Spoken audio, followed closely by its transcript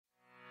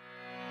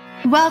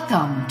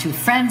Welcome to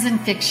Friends in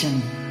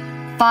Fiction,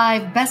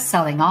 5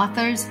 best-selling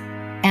authors,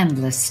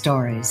 endless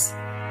stories.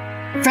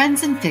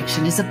 Friends in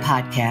Fiction is a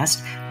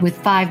podcast with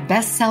 5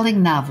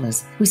 best-selling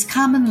novelists whose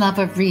common love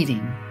of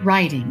reading,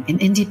 writing, and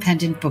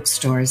independent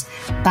bookstores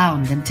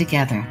bound them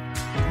together.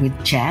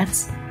 With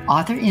chats,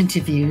 author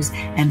interviews,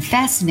 and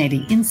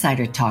fascinating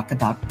insider talk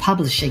about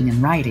publishing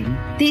and writing,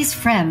 these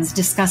friends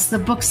discuss the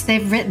books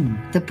they've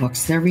written, the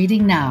books they're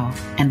reading now,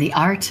 and the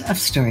art of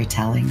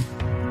storytelling.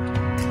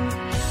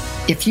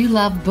 If you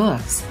love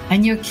books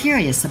and you're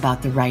curious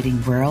about the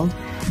writing world,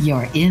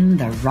 you're in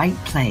the right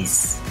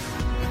place.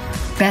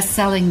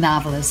 Best-selling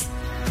novelists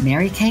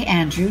Mary Kay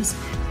Andrews,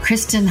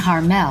 Kristen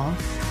Harmel,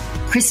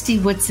 Christy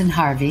Woodson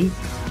Harvey,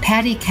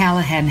 Patty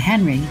Callahan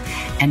Henry,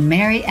 and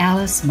Mary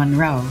Alice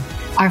Monroe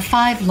are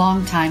 5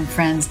 longtime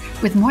friends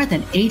with more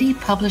than 80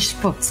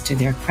 published books to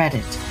their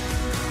credit.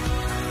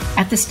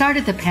 At the start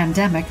of the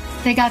pandemic,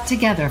 they got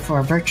together for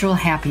a virtual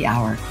happy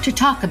hour to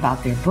talk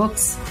about their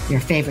books, their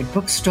favorite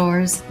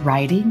bookstores,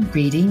 writing,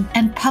 reading,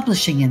 and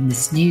publishing in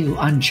this new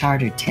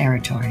uncharted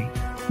territory.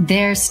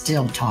 They're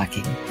still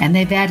talking, and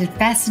they've added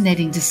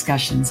fascinating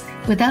discussions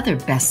with other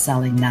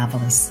best-selling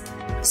novelists.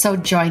 So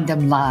join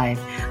them live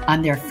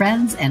on their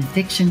Friends and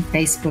Fiction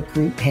Facebook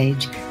group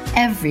page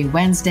every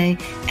Wednesday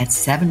at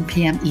 7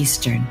 p.m.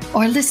 Eastern,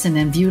 or listen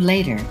and view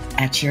later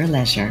at your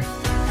leisure.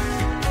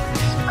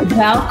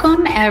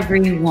 Welcome,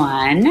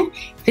 everyone.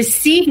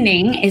 This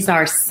evening is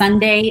our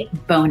Sunday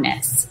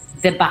bonus,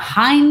 the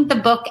Behind the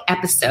Book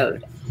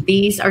episode.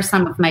 These are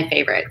some of my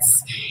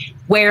favorites,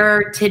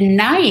 where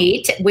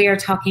tonight we are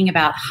talking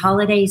about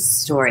holiday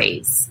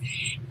stories.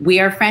 We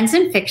are Friends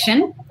in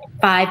Fiction,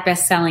 5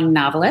 best-selling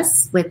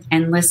novelists with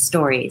endless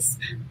stories.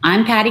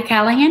 I'm Patty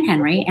Callahan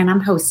Henry, and I'm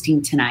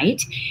hosting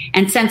tonight.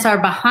 And since our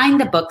Behind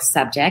the Book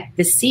subject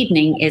this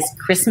evening is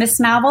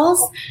Christmas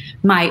novels,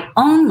 my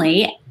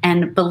only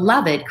and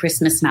beloved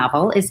Christmas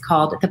novel is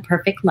called The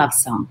Perfect Love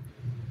Song.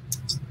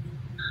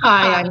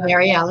 Hi, I'm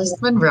Mary Alice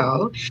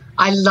Monroe.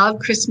 I love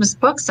Christmas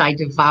books. I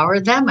devour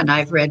them, and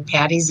I've read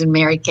Patty's and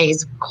Mary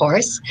Kay's, of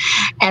course.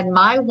 And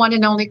my one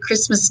and only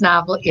Christmas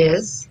novel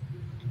is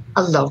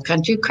A Low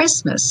Country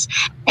Christmas.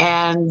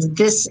 And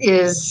this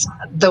is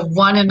the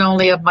one and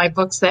only of my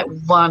books that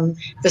won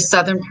the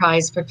Southern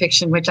Prize for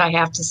Fiction, which I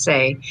have to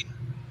say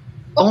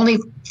only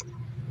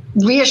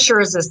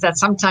reassures us that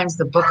sometimes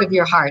the book of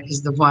your heart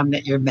is the one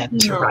that you're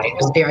meant to write. It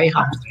was very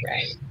humbling.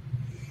 Right.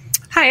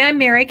 Hi, I'm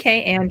Mary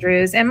Kay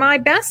Andrews, and my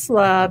best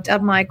loved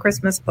of my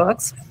Christmas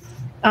books,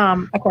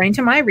 according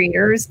to my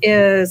readers,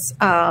 is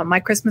my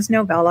Christmas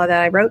novella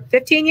that I wrote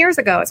 15 years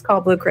ago. It's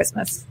called Blue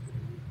Christmas.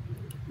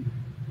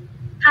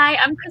 Hi,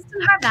 I'm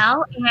Kristen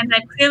Harmel, and I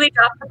clearly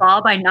dropped the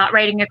ball by not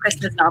writing a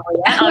Christmas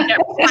novel yet. I'll get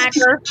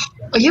backer.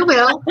 Oh, you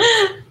will.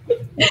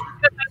 My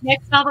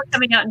next novel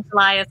coming out in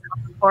July is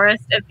called The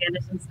Forest of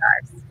Vanishing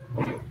Stars.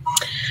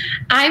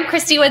 I'm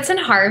Christy Woodson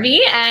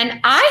Harvey,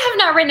 and I have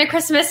not written a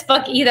Christmas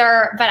book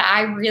either, but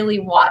I really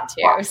want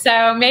to.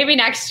 So maybe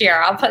next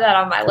year I'll put that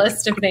on my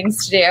list of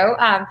things to do.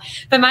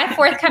 But my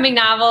forthcoming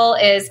novel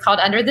is called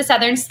Under the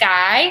Southern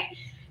Sky.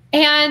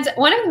 And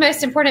one of the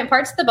most important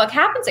parts of the book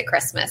happens at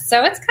Christmas.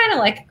 So it's kind of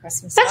like a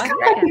Christmas That's novel.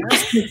 kind of like a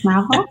Christmas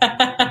novel.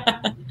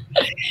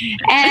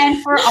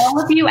 And for all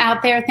of you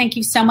out there, thank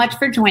you so much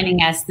for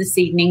joining us this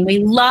evening. We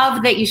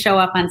love that you show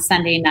up on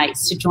Sunday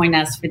nights to join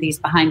us for these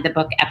Behind the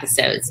Book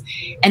episodes.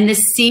 And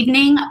this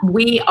evening,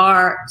 we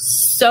are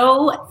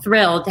so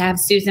thrilled to have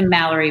Susan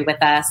Mallery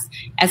with us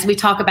as we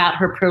talk about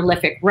her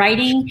prolific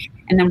writing.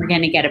 And then we're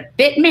going to get a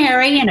bit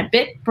merry and a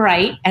bit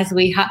bright as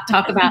we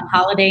talk about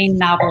holiday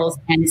novels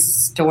and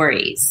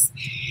stories.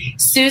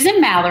 Susan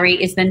Mallery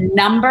is the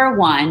number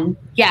one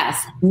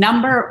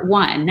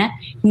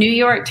New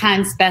York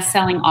Times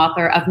bestselling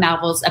author of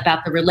novels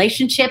about the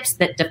relationships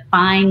that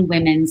define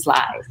women's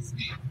lives: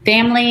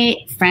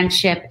 family,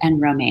 friendship, and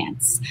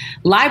romance.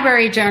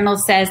 Library Journal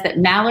says that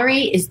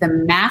Mallery is the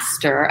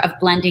master of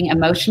blending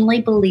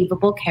emotionally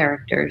believable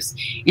characters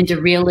into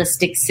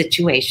realistic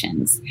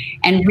situations.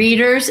 And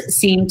readers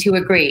seem to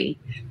agree.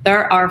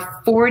 There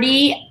are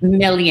 40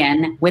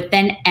 million, with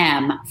an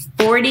M,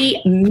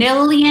 40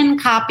 million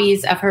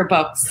copies of her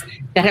books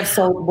that have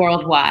sold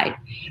worldwide.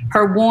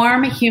 Her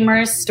warm,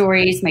 humorous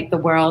stories make the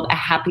world a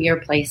happier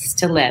place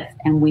to live,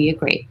 and we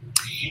agree.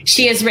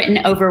 She has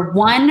written over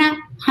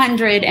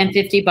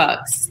 150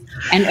 books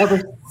and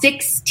over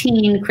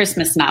 16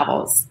 Christmas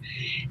novels.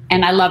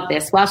 And I love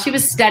this. While she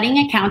was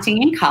studying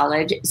accounting in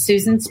college,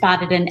 Susan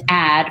spotted an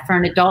ad for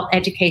an adult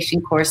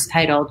education course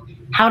titled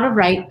How to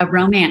Write a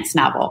Romance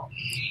Novel.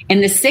 In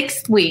the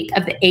 6th week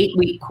of the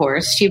 8-week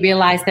course, she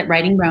realized that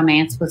writing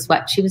romance was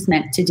what she was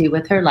meant to do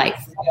with her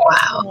life.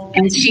 Wow.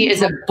 And she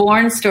is a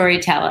born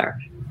storyteller.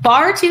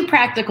 Far too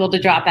practical to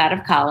drop out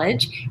of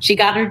college. She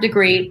got her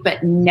degree,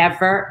 but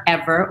never,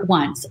 ever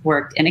once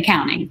worked in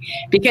accounting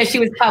because she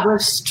was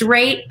published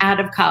straight out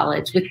of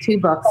college with 2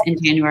 books in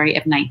January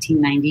of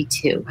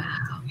 1992.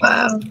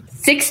 Wow.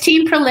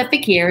 16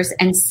 prolific years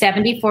and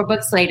 74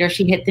 books later,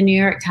 she hit the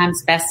New York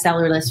Times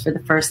bestseller list for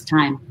the first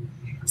time.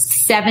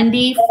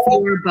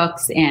 74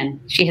 books in.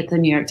 She hit the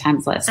New York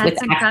Times list That's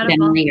with incredible.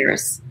 accidental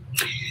years.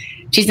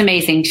 She's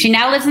amazing. She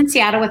now lives in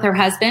Seattle with her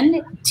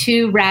husband,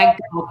 2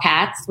 ragdoll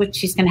cats, which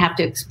she's going to have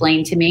to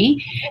explain to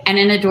me, and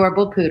an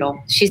adorable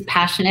poodle. She's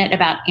passionate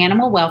about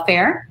animal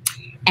welfare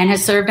and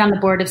has served on the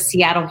board of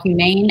Seattle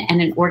Humane,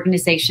 and an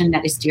organization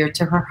that is dear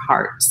to her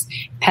heart.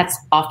 Pets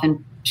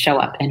often show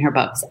up in her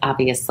books,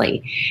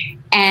 obviously.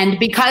 And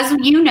because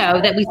you know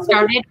that we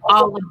started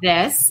all of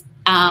this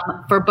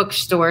for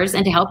bookstores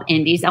and to help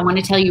indies, I want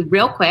to tell you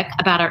real quick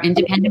about our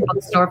independent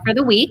bookstore for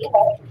the week.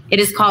 It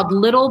is called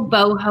Little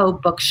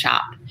Boho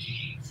Bookshop.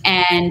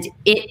 And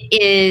it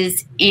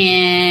is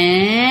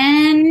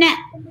in,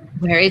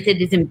 where is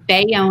it? It's in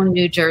Bayonne,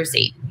 New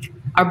Jersey.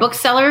 Our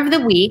bookseller of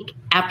the week,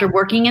 after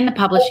working in the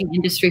publishing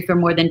industry for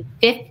more than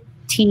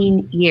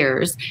 15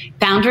 years,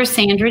 founder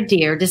Sandra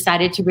Deere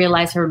decided to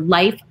realize her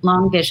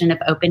lifelong vision of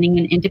opening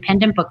an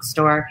independent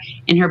bookstore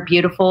in her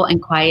beautiful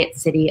and quiet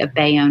city of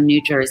Bayonne,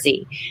 New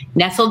Jersey.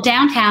 Nestled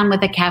downtown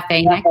with a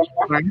cafe next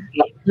door,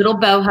 Little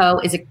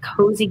Boho is a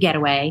cozy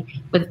getaway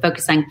with a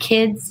focus on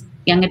kids,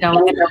 young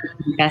adults,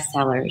 and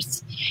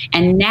bestsellers.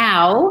 And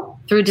now,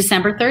 through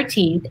December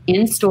 13th,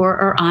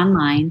 in-store or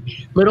online,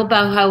 Little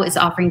Boho is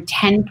offering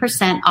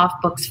 10% off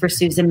books for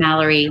Susan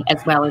Mallery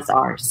as well as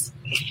ours.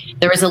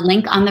 There is a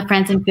link on the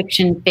Friends in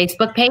Fiction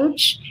Facebook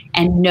page,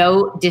 and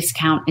no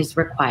discount is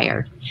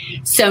required.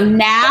 So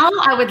now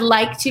I would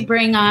like to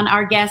bring on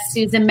our guest,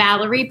 Susan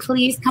Mallery.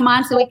 Please come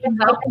on so we can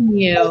welcome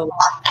you.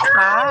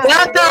 Hi.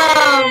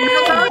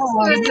 Welcome.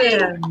 Hello,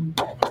 Susan.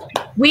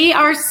 We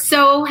are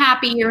so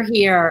happy you're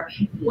here.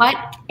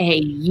 What a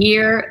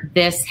year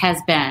this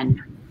has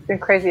been. It's been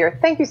crazy year.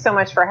 Thank you so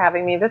much for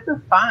having me. This is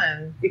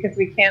fun because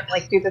we can't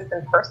do this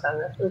in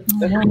person. This is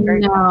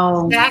great.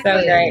 No. Exactly.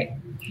 So great.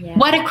 Yeah.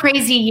 What a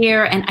crazy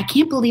year. And I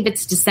can't believe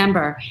it's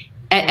December.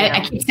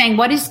 I keep saying,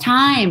 what is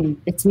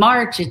time? It's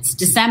March. It's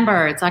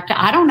December. It's October.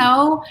 I don't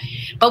know.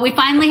 But we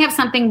finally have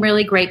something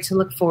really great to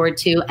look forward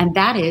to, and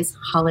that is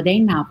holiday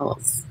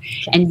novels.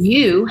 And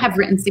you have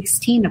written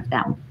 16 of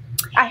them.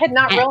 I had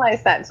not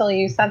realized that until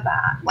you said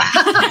that. Wow.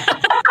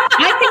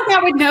 I think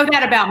I would know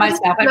that about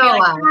myself. I'd be No,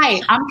 like,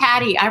 hi, I'm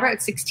Patty. I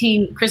wrote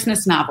 16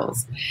 Christmas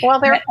novels. Well,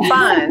 they're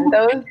fun.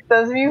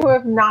 Those of you who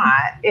have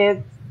not,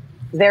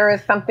 there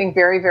is something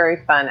very,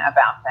 very fun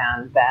about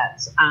them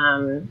that,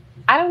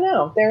 I don't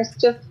know.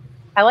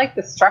 I like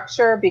the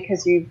structure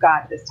because you've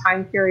got this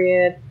time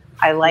period.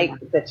 I like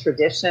the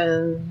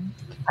tradition.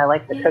 I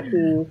like the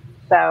cookies.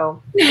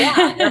 So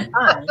yeah, they're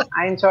fun.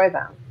 I enjoy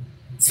them.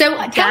 So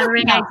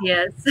Gathering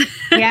ideas.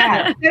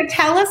 Yeah. So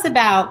tell us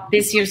about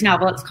this year's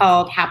novel. It's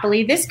called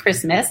Happily This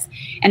Christmas,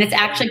 and it's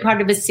actually part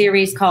of a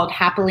series called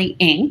Happily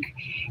Inc.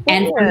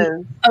 And from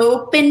the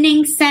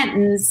opening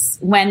sentence,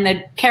 when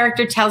the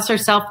character tells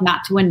herself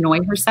not to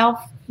annoy herself,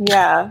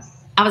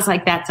 Yes. I was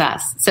like, that's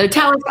us. So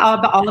tell us all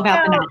about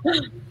the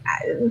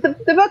novel.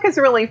 The book is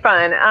really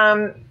fun.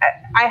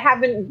 I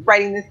have been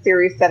writing this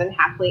series set in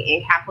Happily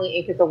Inc. Happily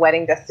Inc. is a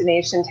wedding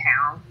destination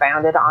town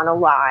founded on a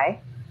lie.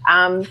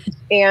 And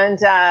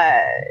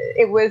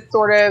it was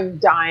sort of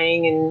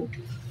dying, and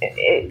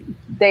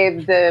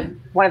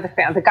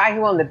the guy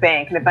who owned the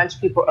bank and a bunch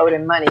of people owed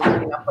him money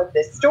came up with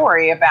this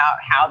story about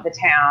how the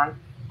town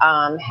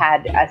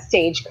had a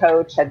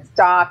stagecoach had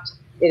stopped.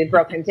 It had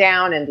broken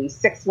down, and these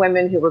 6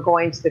 women who were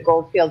going to the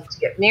gold fields to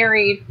get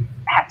married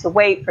had to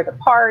wait for the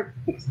parts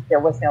because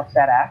there was no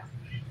FedEx.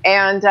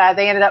 And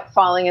they ended up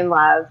falling in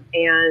love,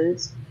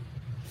 and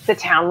the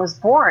town was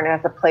born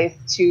as a place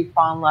to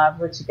fall in love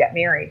or to get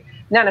married,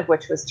 none of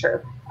which was true.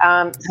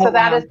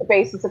 That is the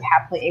basis of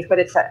Happily Inc., but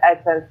it's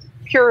a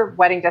pure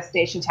wedding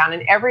destination town.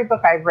 And every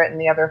book I've written,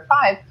 the other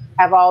 5,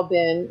 have all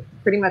been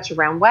pretty much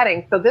around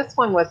weddings. So this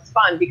one was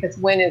fun because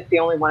Wynn is the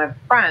only one of the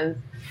friends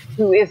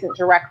who isn't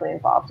directly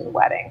involved in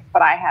weddings.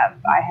 But I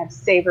have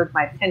savored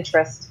my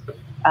Pinterest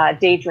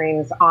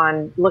daydreams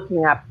on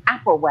looking up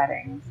apple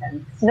weddings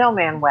and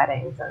snowman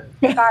weddings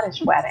and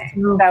Scottish weddings.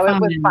 So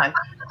it was fun.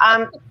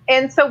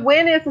 And so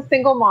Wynn is a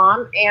single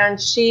mom, and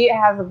she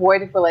has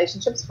avoided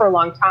relationships for a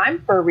long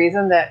time for a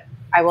reason that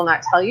I will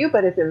not tell you,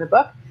 but it's in the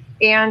book.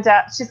 And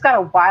she's got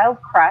a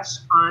wild crush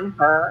on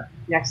her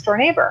next door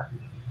neighbor.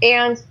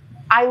 And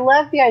I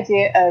love the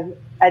idea of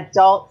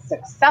adult,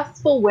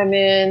 successful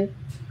women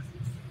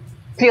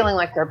feeling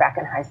like they're back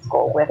in high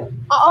school with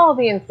all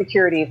the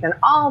insecurities and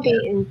all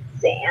the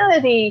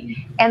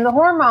insanity and the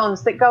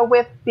hormones that go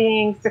with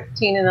being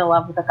 16 and in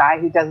love with a guy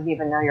who doesn't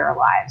even know you're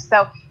alive.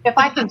 So if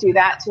I can do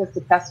that to a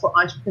successful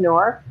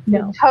entrepreneur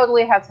who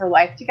totally has her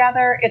life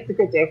together, it's a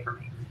good day for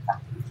me. So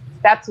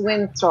that's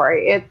Wynn's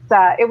story.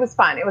 It was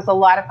fun. It was a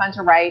lot of fun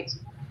to write.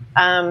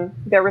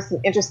 There were some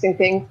interesting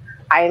things.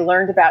 I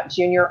learned about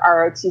junior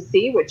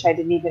ROTC, which I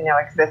didn't even know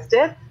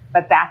existed,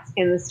 but that's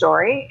in the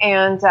story.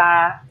 And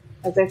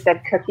as I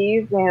said,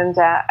 cookies and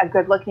a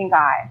good-looking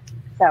guy.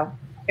 So,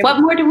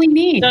 what more do we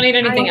need? Don't need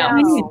anything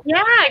else.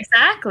 Yeah,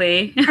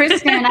 exactly.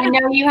 Kristen, I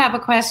know you have a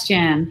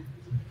question.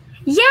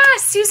 Yeah,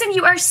 Susan,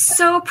 you are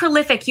so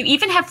prolific. You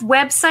even have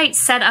websites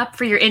set up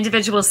for your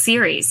individual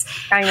series.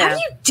 I know. How do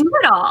you do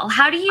it all?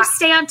 How do you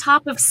stay on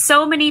top of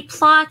so many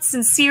plots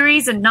and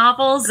series and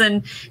novels,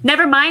 and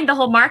never mind the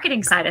whole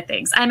marketing side of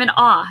things? I'm in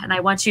awe, and I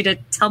want you to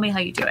tell me how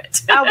you do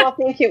it. Oh, well,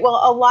 thank you. Well,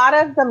 a lot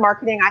of the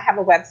marketing, I have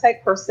a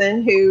website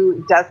person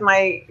who does that's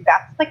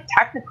like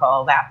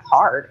technical, that's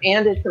hard.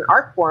 And it's an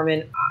art form,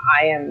 and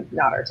I am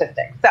not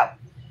artistic. So,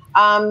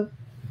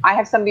 I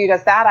have somebody who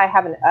does that. I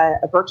have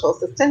a virtual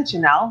assistant,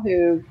 Janelle,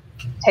 who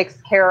takes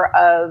care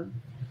of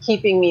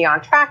keeping me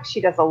on track.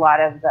 She does a lot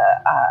of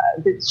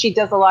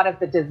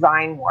the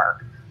design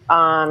work,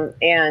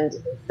 and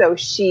so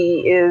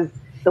she is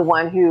the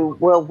one who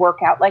will work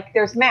out. Like,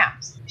 there's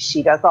maps.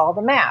 She does all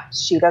the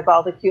maps. She does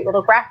all the cute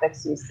little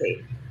graphics you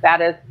see. That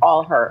is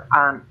all her.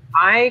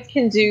 I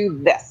can do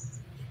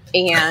this,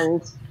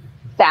 and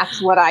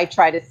that's what I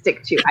try to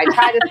stick to. I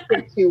try to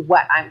stick to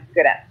what I'm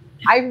good at.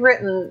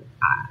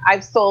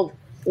 I've sold,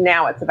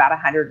 now it's about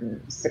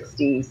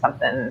 160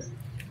 something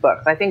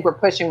books. I think we're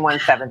pushing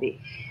 170.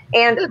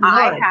 And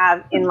I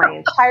have, in my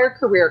entire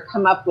career,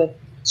 come up with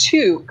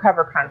 2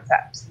 cover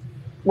concepts.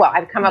 Well,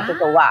 I've come up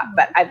with a lot,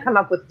 but I've come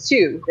up with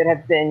 2 that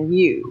have been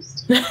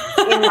used in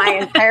my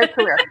entire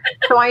career.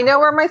 So I know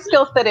where my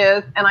skill set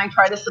is, and I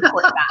try to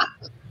support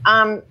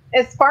that.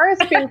 As far as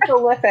being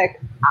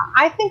prolific,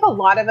 I think a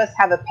lot of us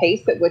have a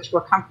pace at which we're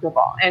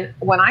comfortable. And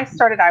when I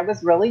started, I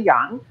was really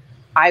young.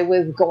 I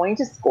was going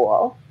to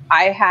school.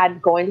 I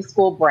had going to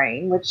school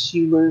brain, which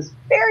you lose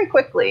very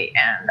quickly,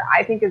 and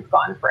I think it's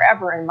gone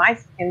forever in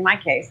my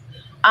case.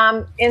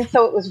 And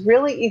so it was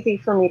really easy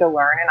for me to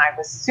learn, and I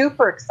was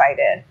super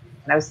excited.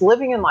 And I was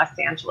living in Los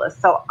Angeles,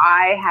 so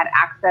I had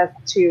access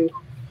to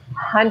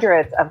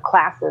hundreds of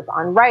classes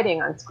on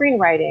writing, on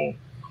screenwriting.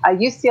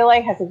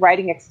 UCLA has a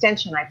writing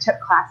extension. I took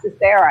classes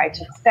there. I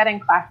took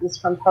setting classes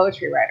from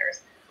poetry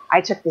writers. I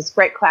took this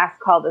great class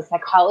called The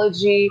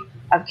Psychology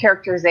of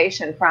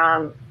Characterization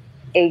from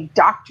a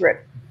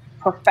doctorate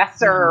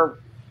professor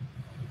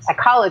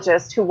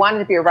psychologist who wanted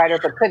to be a writer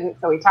but couldn't,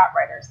 so he taught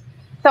writers.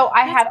 So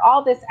I had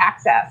all this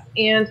access,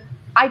 and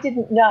I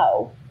didn't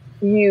know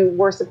you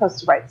were supposed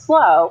to write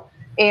slow.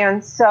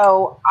 And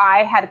so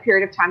I had a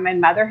period of time, my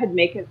mother had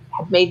made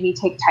me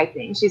take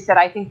typing. She said,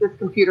 I think this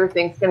computer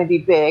thing's going to be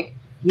big.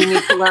 You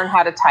need to learn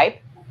how to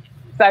type.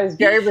 So I was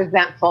very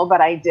resentful,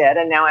 but I did,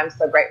 and now I'm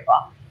so grateful.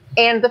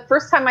 And the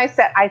first time I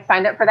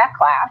signed up for that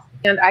class,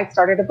 and I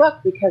started a book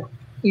because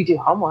you do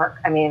homework.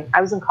 I mean,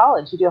 I was in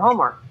college, you do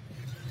homework.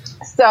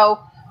 So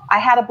I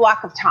had a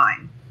block of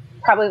time,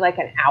 probably like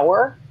an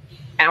hour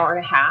and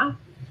a half.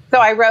 So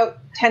I wrote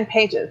 10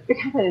 pages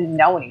because I didn't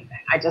know anything.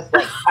 I just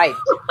typed.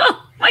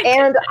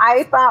 And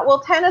I thought,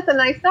 well, 10 is a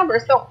nice number.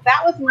 So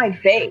that was my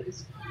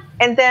base.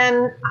 And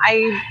then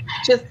I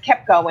just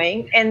kept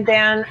going. And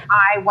then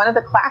one of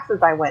the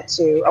classes I went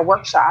to, a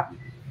workshop,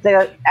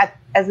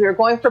 as we were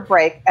going for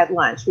break at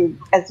lunch,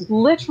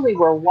 literally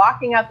we're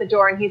walking out the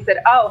door, and he said,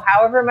 oh,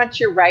 however much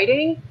you're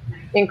writing,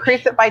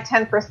 increase it by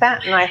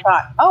 10%. And I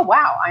thought, oh,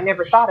 wow, I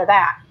never thought of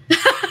that.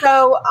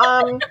 So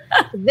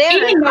then you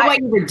didn't know what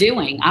you were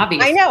doing,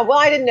 obviously. I know. Well,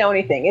 I didn't know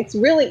anything. It's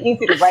really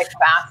easy to write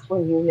fast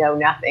when you know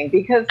nothing,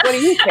 because what do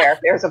you care if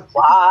there's a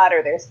plot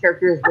or there's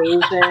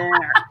characterization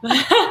or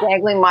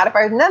dangling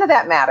modifiers? None of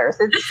that matters.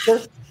 It's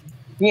just,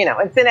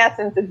 it's in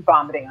essence, it's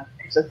vomiting on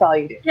stage. That's all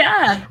you do.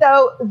 Yeah.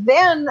 So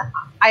then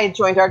I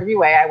joined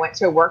RWA. I went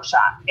to a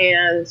workshop,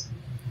 and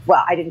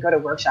I didn't go to a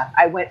workshop.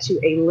 I went to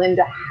a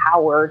Linda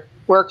Howard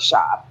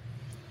workshop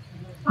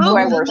who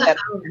I worship.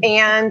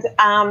 And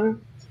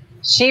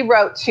she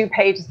wrote 2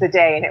 pages a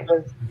day, and it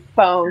was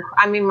bone.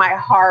 I mean, my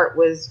heart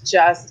was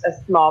just a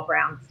small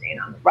brown stain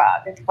on the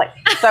rug.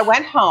 So I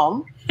went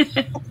home,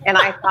 and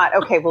I thought,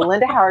 okay, well,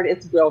 Linda Howard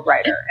is a real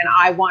writer, and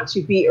I want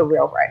to be a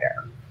real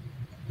writer.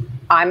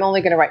 I'm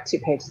only going to write 2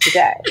 pages a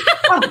day.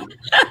 So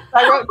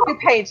I wrote 2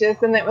 pages,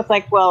 and it was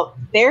like, well,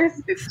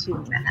 there's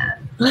 15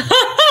 minutes.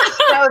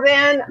 So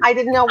then I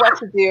didn't know what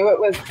to do. It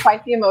was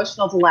quite the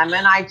emotional dilemma.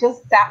 And I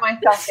just sat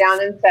myself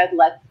down and said,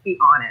 let's be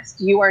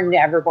honest. You are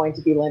never going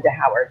to be Linda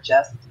Howard.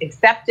 Just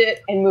accept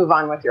it and move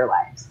on with your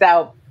life.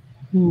 So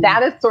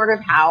that is sort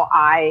of how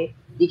I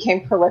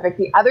became prolific.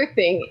 The other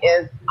thing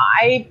is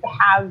I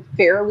have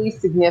fairly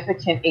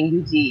significant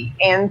ADD.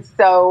 And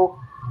so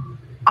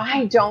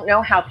I don't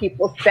know how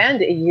people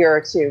spend a year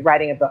or 2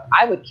 writing a book.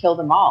 I would kill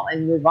them all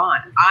and move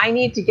on. I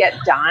need to get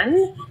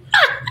done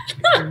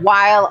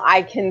while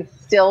I can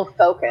still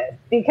focus,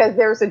 because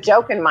there's a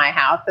joke in my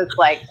house. It's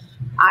like,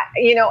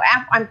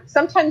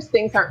 sometimes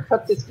things aren't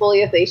cooked as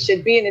fully as they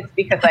should be, and it's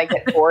because I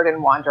get bored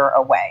and wander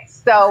away.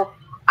 So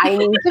I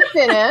need to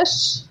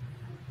finish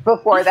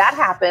before that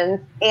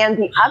happens. And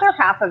the other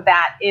half of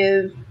that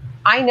is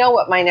I know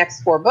what my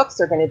next 4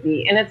 books are going to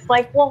be. And it's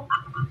like, well,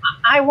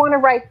 I want to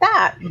write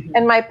that.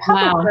 And my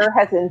publisher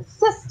has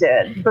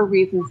insisted, for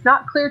reasons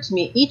not clear to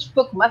me, each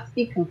book must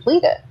be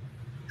completed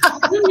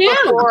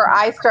before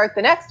I start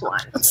the next one.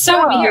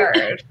 So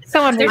weird.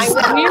 So unfair.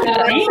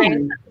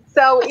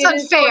 So it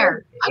is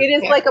fair. It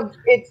is like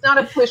it's not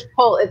a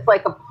push-pull. It's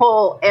like a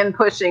pull and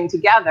pushing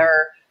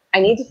together. I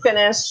need to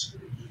finish.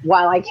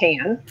 while I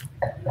can.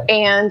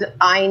 And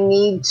I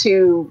need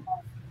to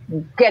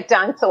get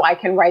done so I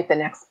can write the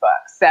next book.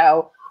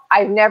 So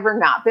I've never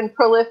not been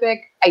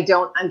prolific. I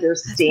don't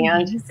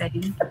understand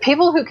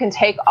people who can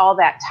take all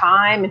that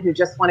time and who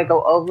just want to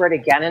go over it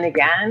again and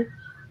again.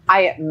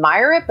 I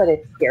admire it, but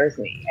it scares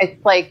me.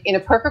 It's like in a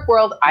perfect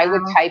world, I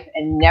would type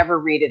and never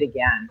read it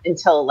again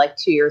until like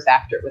 2 years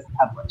after it was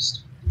published.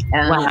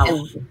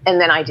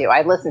 And then I do.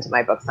 I listen to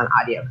my books on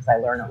audio because I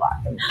learn a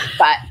lot from them.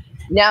 But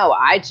no,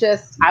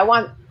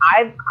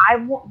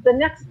 the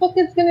next book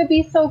is going to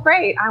be so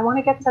great. I want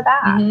to get to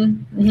that.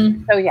 Mm-hmm,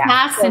 mm-hmm. So yeah.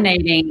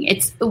 Fascinating.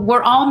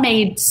 We're all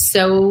made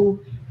so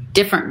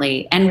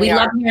differently. And we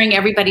love hearing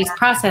everybody's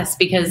process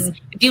because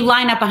if you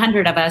line up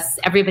 100 of us,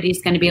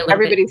 everybody's going to be a little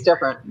Everybody's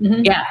different.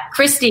 Mm-hmm. Yeah.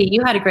 Christy,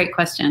 you had a great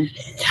question.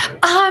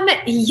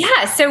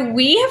 Yeah. So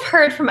we have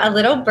heard from a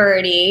little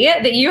birdie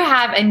that you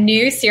have a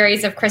new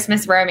series of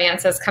Christmas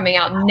romances coming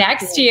out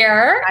next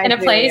year in a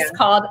place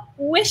called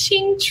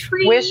Wishing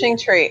Tree. Wishing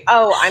Tree.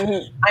 Oh,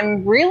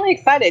 I'm really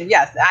excited.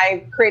 Yes.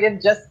 I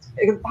created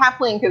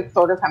Halfling is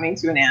sort of coming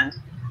to an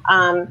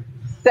end.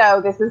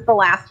 So this is the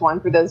last one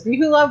for those of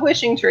you who love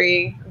Wishing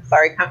Tree.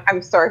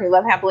 Who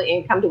love Happily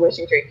Inc. Come to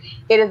Wishing Tree.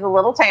 It is a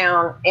little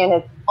town, and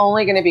it's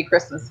only going to be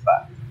Christmas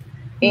books.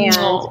 And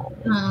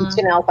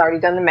Janelle's already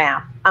done the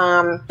math.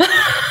 I've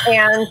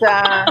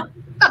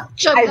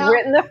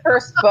written the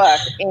first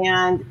book,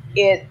 and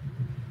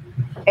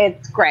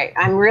it's great.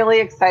 I'm really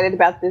excited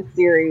about this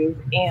series,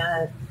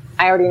 and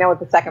I already know what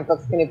the second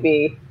book's going to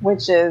be,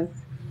 which is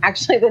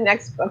actually the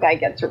next book I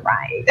get to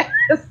write.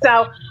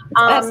 So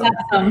that's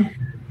awesome.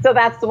 So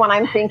that's the one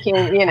I'm thinking,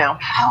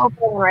 how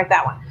can I write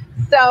that one?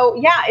 So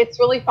yeah, it's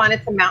really fun.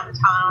 It's a mountain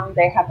town.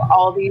 They have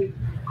all these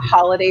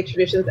holiday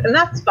traditions. And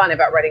that's fun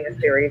about writing a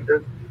series,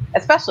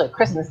 especially a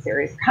Christmas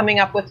series, coming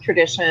up with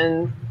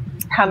traditions,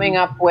 coming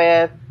up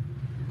with,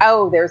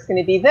 there's going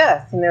to be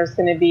this, and there's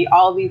going to be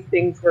all these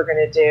things we're going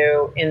to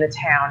do in the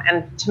town,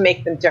 and to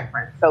make them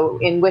different. So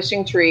in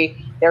Wishing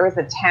Tree, there is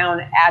a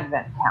town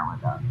advent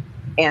calendar.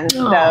 And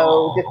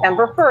so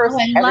December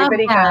 1st,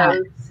 everybody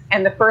goes.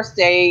 And the first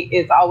day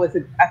is always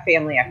a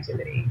family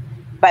activity.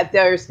 But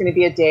there's going to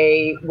be a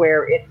day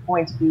where it's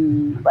going to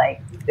be like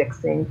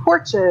fixing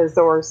porches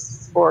or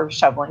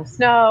shoveling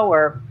snow,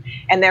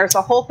 and there's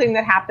a whole thing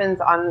that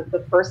happens on the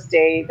first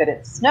day that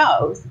it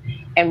snows.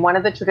 And one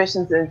of the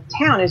traditions in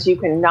town is you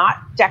cannot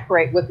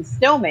decorate with a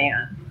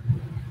snowman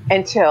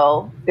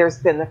until there's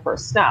been the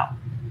first snow.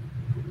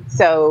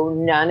 So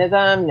none of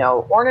them,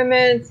 no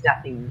ornaments,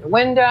 nothing in the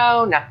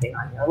window, nothing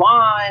on your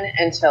lawn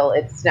until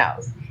it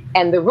snows.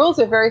 And the rules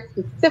are very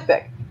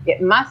specific.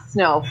 It must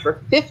snow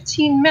for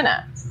 15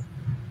 minutes,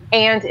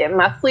 and it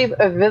must leave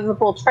a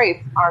visible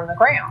trace on the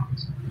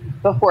ground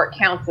before it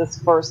counts as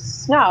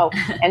first snow.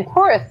 And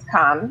tourists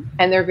come,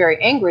 and they're very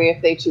angry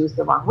if they choose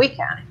the wrong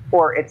weekend,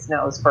 or it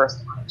snows first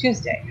on a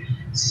Tuesday.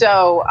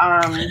 So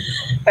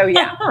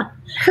yeah.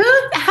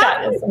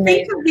 How do you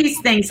think of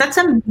these things? That's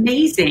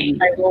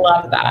amazing. I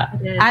love that.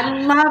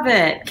 I love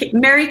it.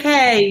 Mary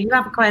Kay, you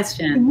have a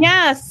question.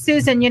 Yes,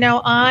 Susan,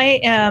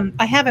 I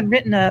haven't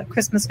written a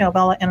Christmas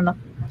novella in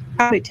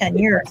probably 10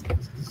 years.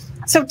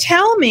 So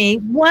tell me,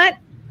 what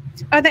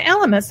are the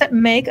elements that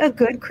make a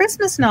good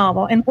Christmas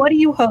novel, and what do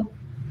you hope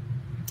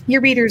your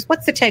readers,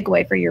 what's the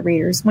takeaway for your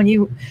readers when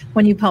you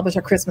publish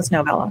a Christmas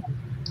novella?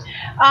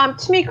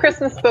 To me,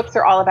 Christmas books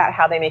are all about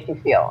how they make you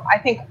feel. I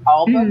think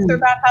all books are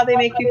about how they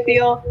make you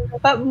feel,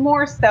 but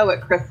more so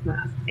at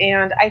Christmas.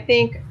 And I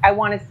think I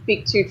want to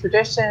speak to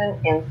tradition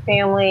and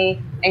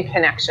family and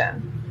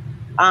connection.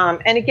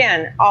 And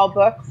again, all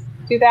books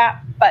do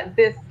that, but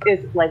this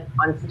is like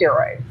on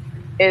steroids.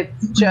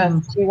 It's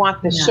just, you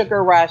want the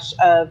sugar rush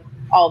of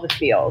all the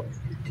feels.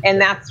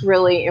 And that's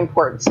really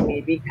important to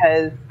me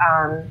because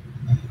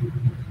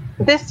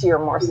this year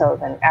more so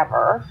than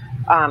ever,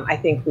 I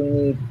think we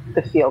need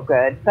the feel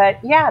good. But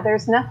yeah,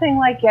 there's nothing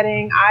like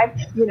I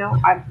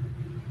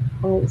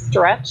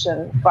stretch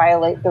and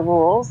violate the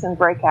rules and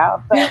break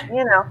out. But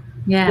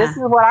this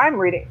is what I'm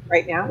reading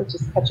right now, which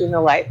is Catching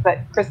the Light. But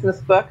Christmas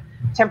book,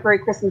 temporary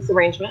Christmas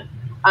arrangement.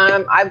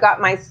 I've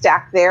got my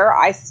stack there.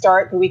 I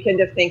start the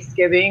weekend of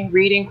Thanksgiving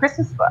reading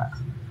Christmas books.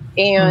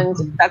 And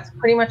that's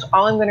pretty much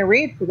all I'm going to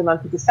read for the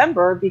month of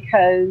December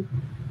because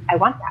I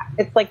want that.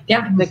 It's like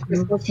the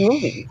Christmas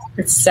movies.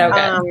 It's so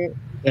good.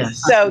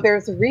 So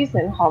there's a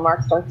reason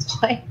Hallmark starts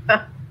playing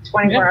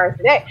 24 hours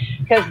a day,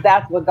 because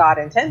that's what God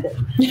intended.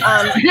 It's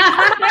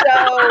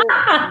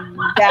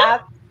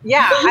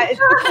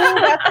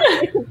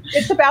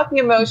about the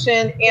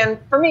emotion. And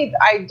for me,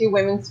 I do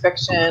women's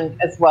fiction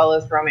as well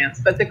as romance,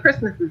 but the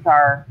Christmases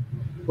are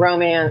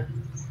romance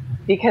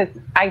because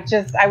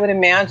I would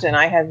imagine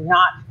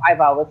I've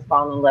always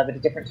fallen in love at a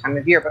different time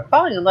of year, but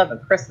falling in love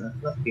at Christmas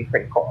must be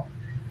pretty cool.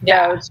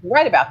 So to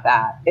write about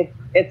that,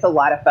 it's a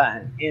lot of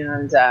fun.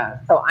 And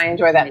so I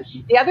enjoy that.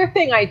 The other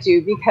thing I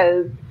do,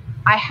 because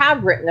I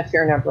have written a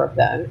fair number of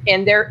them,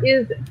 and there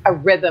is a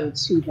rhythm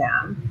to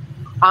them,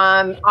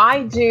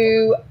 I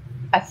do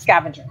a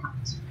scavenger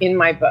hunt in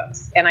my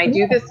books. And I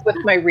do this with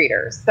my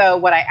readers. So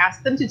what I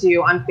ask them to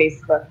do on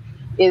Facebook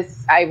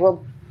is I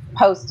will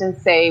post and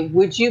say,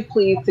 would you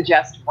please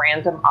suggest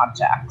random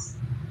objects?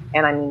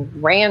 And I mean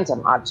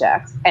random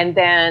objects. And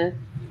then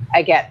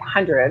I get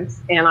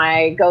hundreds, and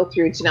I go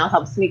through, Janelle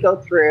helps me go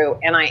through,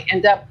 and I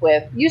end up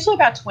with usually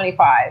about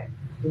 25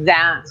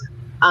 that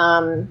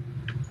I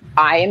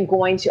am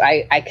going to,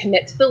 I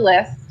commit to the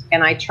list,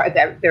 and I try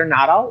that they're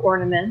not all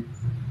ornaments.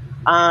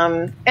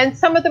 And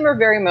some of them are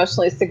very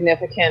emotionally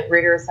significant.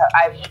 Readers,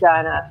 I've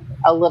done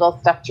a little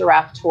stuffed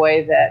giraffe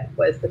toy that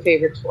was the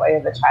favorite toy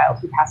of a child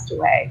who passed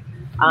away.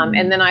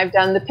 And then I've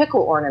done the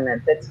pickle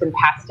ornament that's been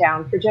passed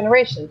down for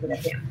generations in a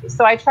family.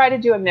 So I try to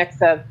do a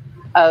mix of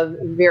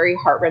very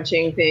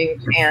heart-wrenching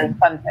things and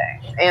fun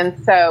things. And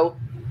so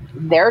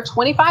there are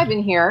 25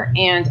 in here,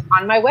 and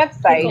on my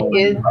website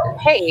is a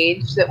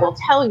page that will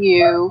tell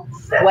you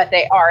what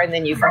they are, and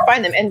then you can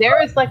find them. And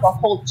there is like a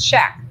whole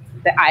check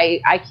that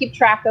I keep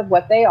track of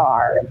what they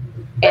are.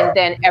 And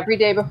then every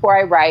day before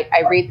I write,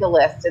 I read the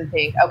list and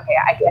think, okay,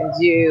 I can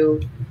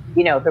do,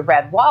 the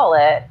red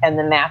wallet and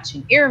the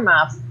matching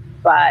earmuffs.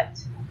 But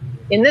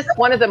in this,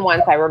 one of them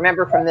ones I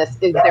remember from this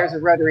is there's a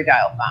rotary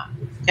dial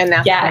phone. And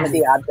that's one of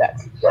the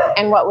objects.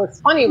 And what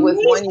was funny was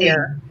one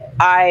year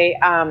I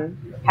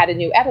had a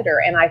new editor,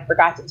 and I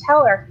forgot to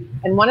tell her.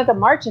 And one of the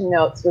margin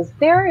notes was,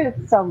 there is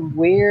some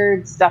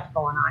weird stuff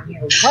going on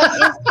here. What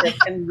is this?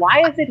 And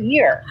why is it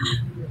here?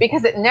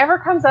 Because it never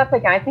comes up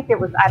again. I think it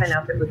was, I don't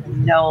know if it was a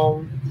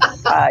gnome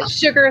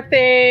sugar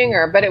thing,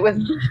 but it was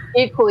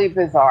equally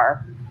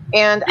bizarre.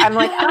 And I'm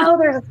like, oh,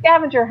 there's a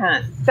scavenger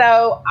hunt.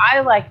 So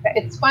I like that.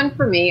 It's fun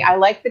for me. I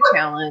like the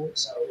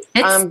challenge.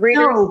 It's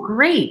so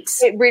great.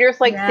 Readers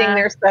like seeing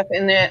their stuff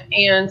in it.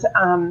 And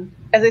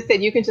as I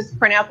said, you can just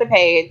print out the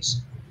page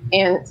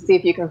and see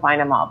if you can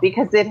find them all,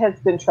 because it has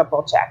been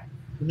triple checked.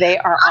 They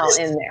are all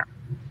in there.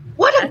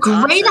 What a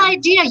great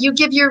idea. You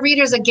give your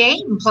readers a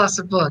game plus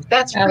a book.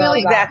 That's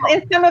really exactly.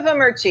 And some of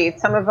them are cheap.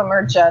 Some of them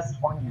are just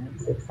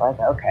ornaments. It's like,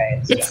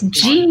 okay. It's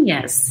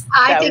genius.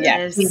 I think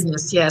it's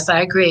genius. Yes,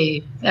 I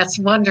agree. That's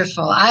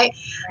wonderful. I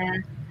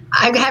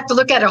have to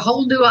look at a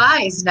whole new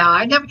eyes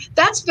now.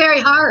 That's very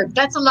hard.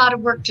 That's a lot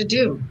of work to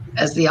do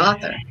as the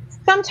author.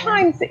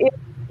 Sometimes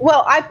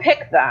I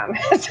pick them.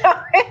 So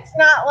it's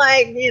not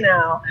like,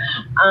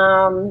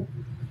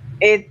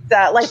 it's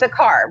like the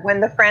card. When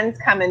the friends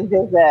come and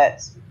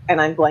visit, and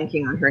I'm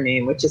blanking on her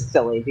name, which is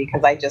silly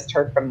because I just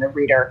heard from the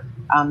reader,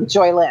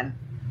 Joy Lynn.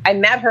 I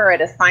met her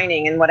at a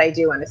signing, and what I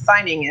do on a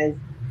signing is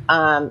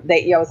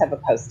you always have a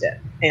Post-it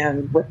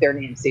and with their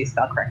name, so you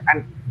spell correct.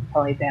 I'm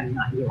probably them,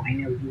 not you. I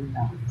know you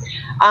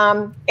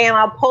know. And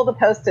I'll pull the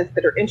Post-its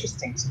that are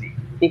interesting to me,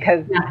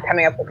 because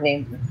coming up with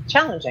names is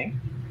challenging.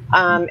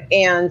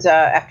 And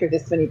after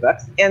this many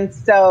books. And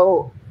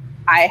so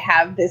I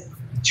have this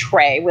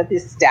tray with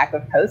this stack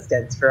of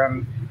Post-its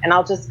and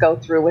I'll just go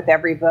through with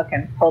every book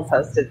and pull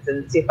Post-its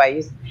and see if I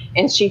use.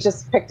 And she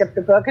just picked up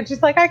the book and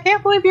she's like, I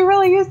can't believe you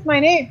really used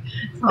my name.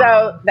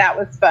 So that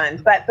was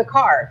fun. But the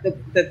car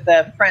that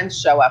the friends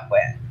show up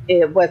with,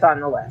 it was on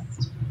the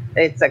list.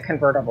 It's an old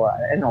convertible. I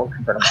can't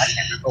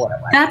remember what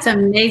it was. That's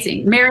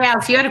amazing. Mary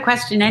Alice, you had a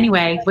question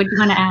anyway. What do you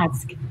want to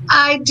ask?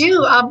 I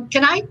do.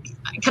 Can I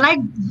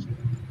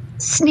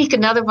sneak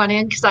another one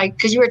in,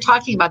 because you were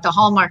talking about the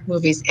Hallmark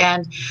movies,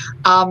 and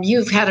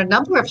you've had a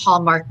number of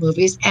Hallmark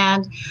movies,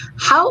 and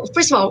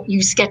first of all,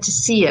 you get to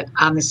see it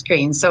on the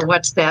screen. So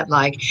what's that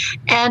like?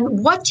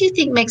 And what do you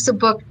think makes a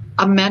book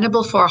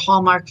amenable for a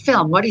Hallmark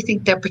film? What do you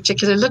think they're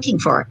particularly looking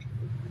for?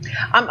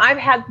 I've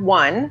had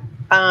one.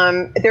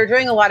 They're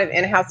doing a lot of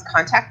in-house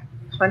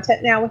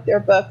content now with their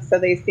books, so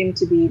they seem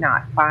to be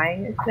not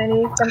buying as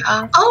many from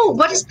us. Oh,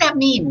 what does that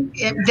mean?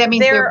 That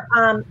means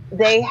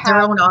they have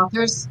their own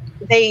authors?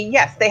 They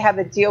have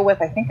a deal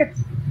with, I think it's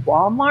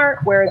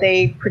Walmart, where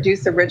they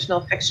produce original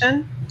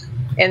fiction,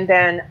 and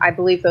then I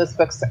believe those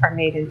books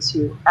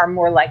are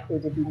more likely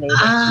to be made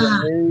into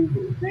a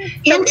movie.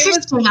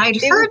 Interesting.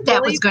 I'd heard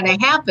that was going to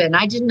happen.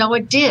 I didn't know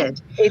it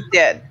did. It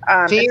did,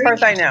 as far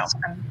as I know.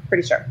 I'm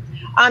pretty sure.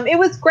 It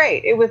was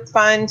great. It was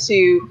fun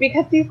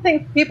because these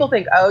things, people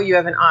think, oh, you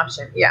have an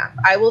option. Yeah,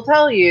 I will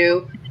tell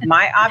you,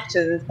 my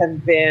options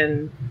have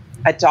been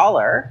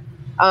 $1.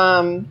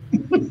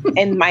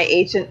 And my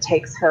agent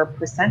takes her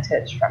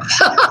percentage from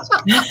that.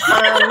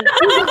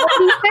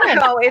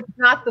 So it's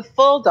not the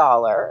full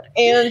 $1.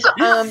 And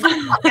I've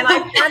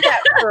had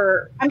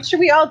that I'm sure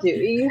we all do.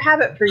 You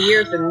have it for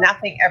years and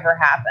nothing ever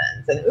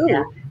happens. And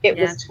it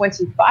was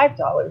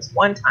 $25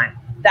 one time.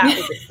 That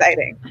was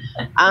exciting.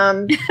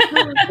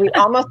 We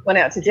almost went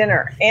out to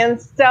dinner.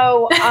 And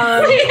so...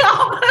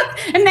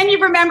 and then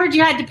you remembered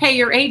you had to pay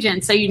your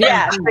agent, so you didn't.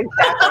 Yes,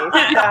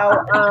 exactly.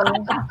 So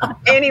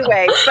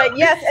anyway, but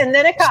yes, and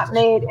then it got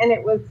made, and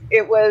it was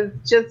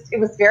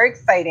very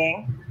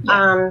exciting.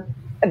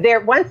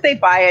 Once they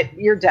buy it,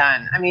 you're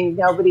done. I mean,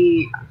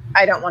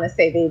 I don't want to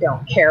say they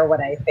don't care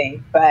what I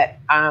think, but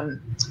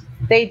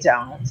they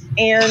don't.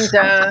 And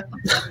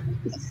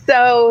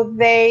so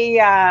they...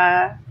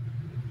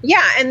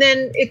 and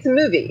then it's a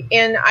movie,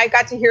 and I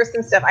got to hear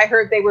some stuff. I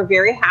heard they were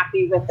very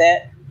happy with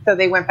it. So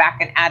they went back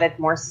and added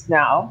more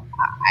snow.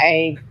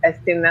 I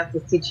assume that's a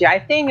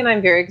CGI thing, and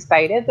I'm very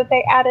excited that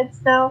they added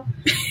snow.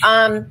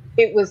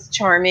 It was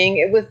charming.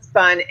 It was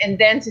fun. And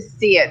then to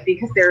see it,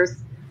 because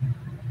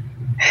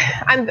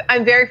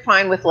I'm very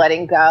fine with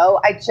letting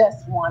go. I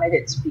just wanted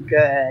it to be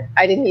good.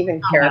 I didn't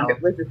even care if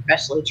it was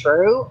especially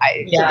true.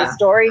 The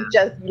story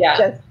just,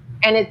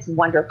 and it's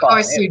wonderful. Of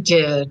course you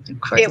did.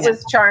 Of course. It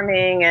was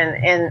charming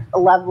and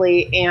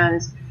lovely.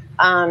 And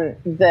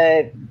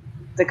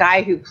the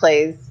guy who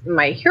plays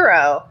my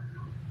hero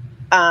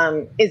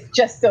is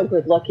just so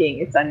good looking.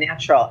 It's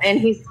unnatural. And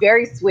he's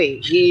very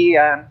sweet. He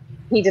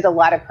did a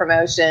lot of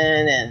promotion,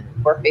 and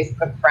we're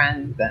Facebook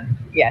friends.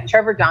 And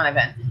Trevor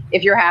Donovan,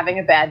 if you're having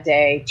a bad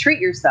day, treat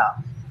yourself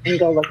and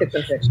go look at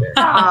some pictures.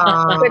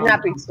 Could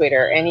not be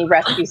sweeter. And he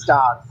rescues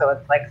dogs. So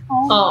it's like,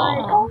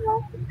 oh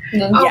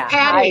my God.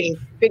 Patty.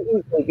 I could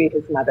easily be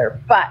his mother,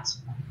 but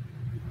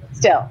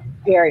still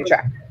very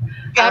attractive.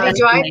 Patty,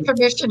 do I have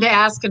permission to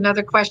ask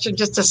another question,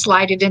 just to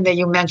slide it in there?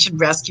 You mentioned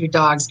rescue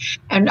dogs.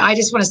 And I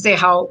just want to say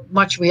how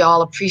much we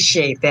all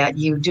appreciate that.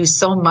 You do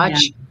so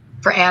much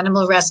for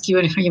animal rescue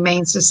and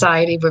Humane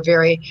Society. We're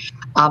very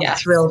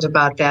thrilled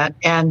about that.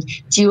 And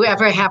do you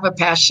ever have a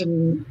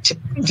passion? Do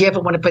you ever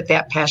want to put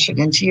that passion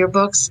into your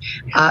books?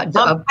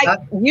 I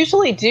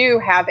usually do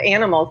have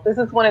animals. This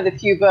is one of the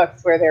few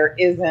books where there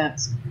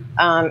isn't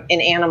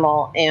an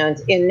animal. And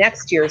in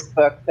next year's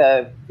book,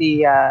 the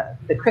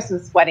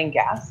Christmas Wedding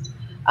Guest,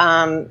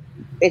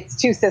 it's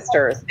two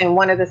sisters, and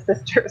one of the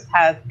sisters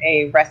has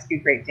a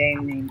rescued Great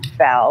Dane named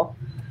Belle,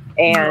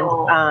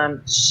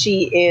 and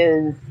she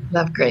is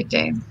Great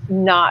Dane.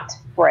 Not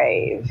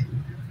brave.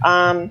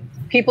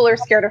 People are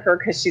scared of her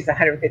because she's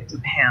 150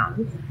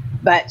 pounds,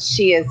 but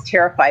she is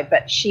terrified.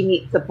 But she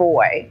meets a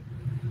boy,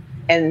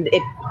 and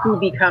he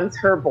becomes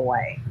her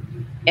boy,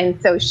 and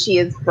so she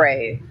is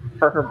brave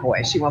for her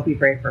boy. She won't be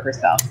brave for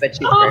herself, but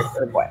she's brave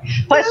for her boy.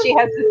 Plus, she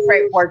has this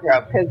great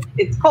wardrobe because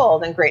it's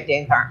cold, and Great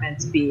Danes aren't meant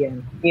to be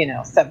in,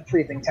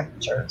 sub-freezing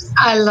temperatures.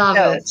 I love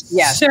it.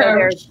 Yeah, so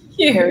there's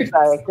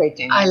a Great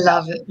Dane. I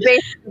love it.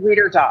 Basically,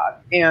 reader dog,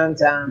 and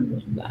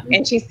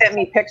she sent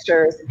me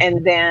pictures,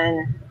 and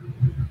then,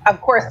 of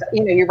course,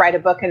 you write a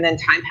book, and then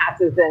time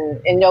passes,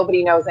 and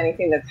nobody knows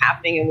anything that's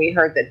happening, and we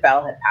heard that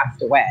Belle had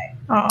passed away.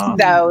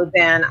 So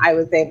then I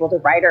was able to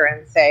write her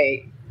and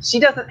say, she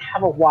doesn't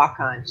have a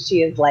walk-on.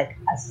 She is like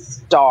a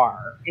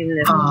star in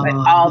this,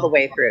 all the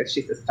way through.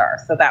 She's a star.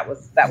 So that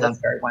was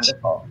very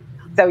wonderful.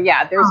 So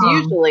there's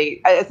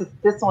usually,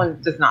 this one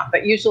does not,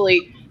 but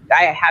usually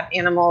I have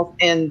animals,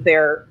 and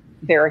they're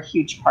a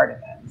huge part of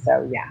it.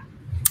 So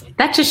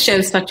that just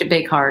shows such a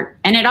big heart,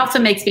 and it also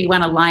makes me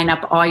want to line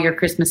up all your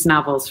Christmas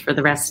novels for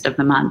the rest of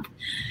the month.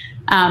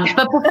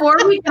 But before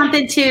we jump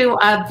into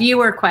a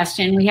viewer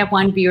question, we have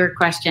one viewer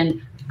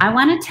question. I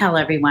want to tell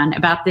everyone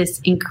about this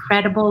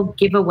incredible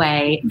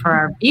giveaway for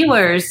our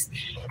viewers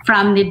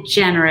from the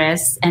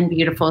generous and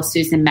beautiful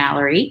Susan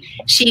Mallery.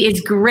 She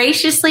is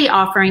graciously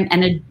offering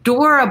an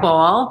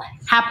adorable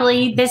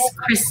Happily This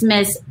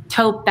Christmas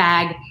tote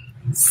bag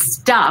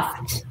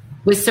stuffed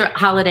with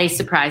holiday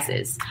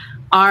surprises.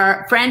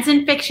 Our Friends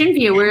in Fiction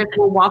viewers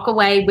will walk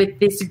away with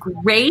this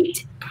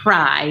great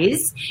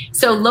prize.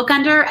 So look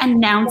under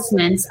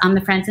announcements on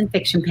the Friends in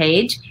Fiction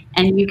page,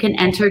 and you can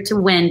enter to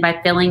win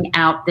by filling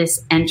out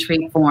this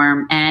entry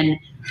form. And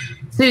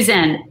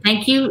Susan,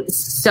 thank you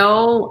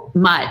so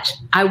much.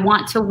 I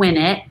want to win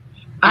it.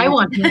 I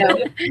want to know.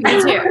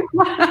 Me too.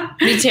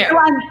 Me too. So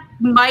I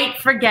might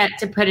forget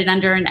to put it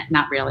under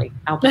not really.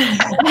 I'll put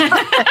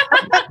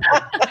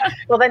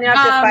well, then you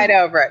have to fight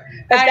over it.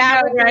 But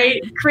I know,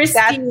 right?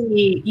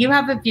 Christy, you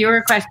have a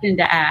viewer question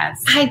to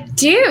ask. I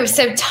do.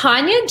 So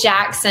Tanya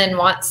Jackson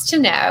wants to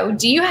know,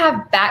 do you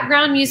have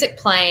background music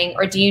playing,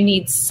 or do you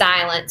need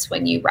silence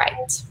when you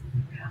write?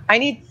 I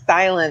need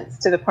silence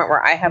to the point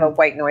where I have a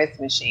white noise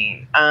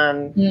machine,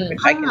 which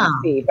I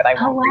can see, but I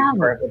won't read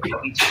for it. It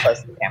would be too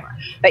close to the camera.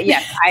 But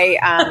yes,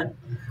 I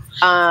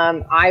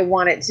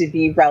want it to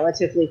be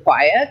relatively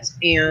quiet,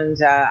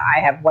 and I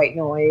have white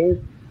noise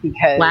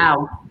because,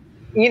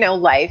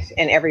 life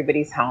and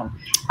everybody's home.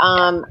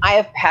 I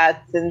have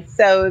pets, and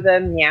so the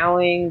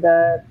meowing,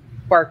 the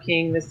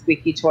barking, the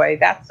squeaky toy,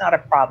 that's not a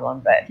problem,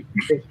 but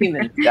the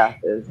human stuff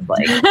is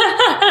like...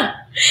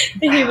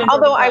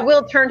 Although I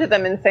will turn to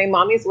them and say,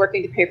 Mommy's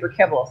working to pay for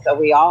kibble, so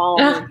we all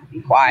need to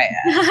be quiet.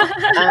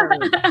 I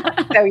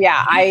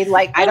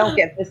don't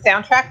get the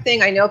soundtrack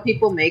thing. I know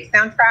people make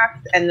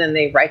soundtracks and then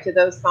they write to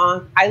those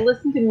songs. I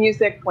listen to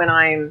music when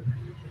I'm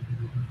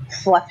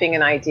fluffing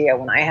an idea,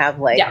 when I have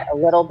a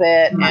little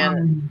bit,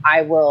 and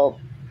I will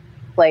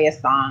play a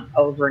song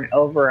over and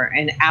over.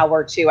 An hour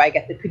or two, I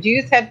get could you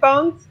use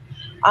headphones?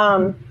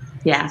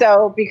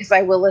 So because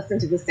I will listen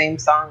to the same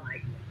song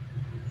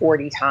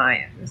 40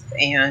 times,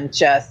 and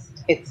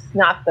it's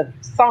not the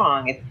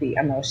song, it's the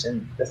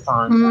emotion, the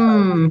song.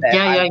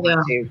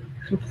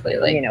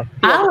 Completely.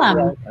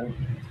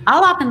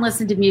 I'll often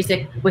listen to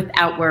music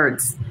without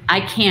words.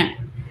 I can't,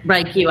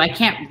 like you, I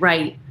can't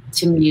write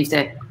to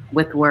music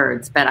with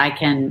words, but I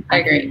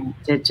agree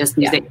to just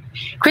music.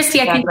 Yeah.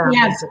 Christy, I think we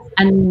have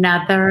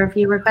another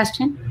viewer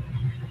question.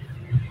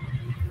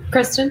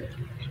 Kristen?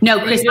 No,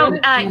 Christy.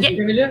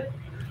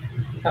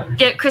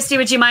 Yeah, Christy,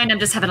 would you mind? I'm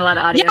just having a lot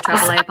of audio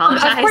trouble. I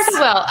apologize. Of course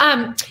I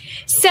will.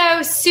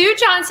 So Sue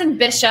Johnson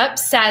Bishop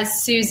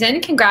says, Susan,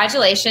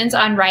 congratulations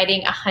on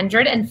writing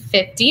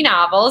 150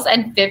 novels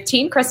and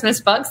 15 Christmas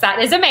books. That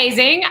is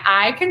amazing.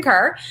 I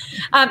concur.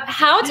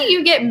 How do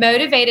you get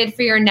motivated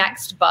for your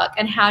next book,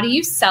 and how do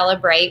you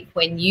celebrate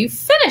when you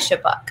finish a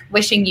book?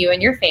 Wishing you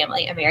and your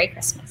family a Merry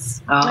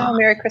Christmas. Oh,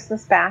 Merry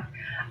Christmas back.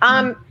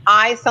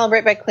 I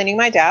celebrate by cleaning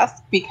my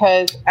desk,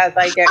 because as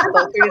I get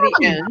closer to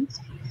the end,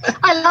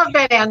 I love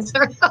that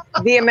answer.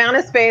 the amount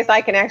of space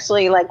I can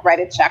actually write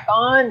a check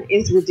on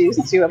is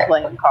reduced to a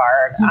blank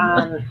card.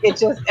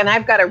 And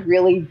I've got a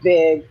really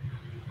big,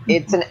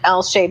 it's an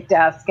L-shaped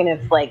desk, and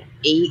it's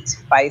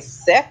 8 by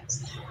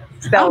 6.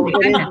 So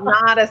it is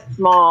not a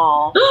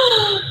small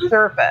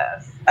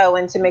surface. Oh,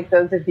 and to make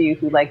those of you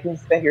who can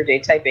spend your day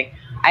typing,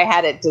 I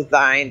had it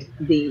designed.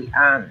 The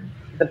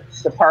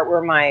part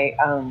where my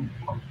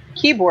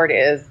keyboard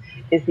is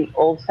the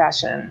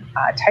old-fashioned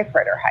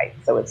typewriter height,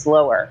 so it's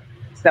lower.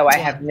 So I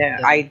have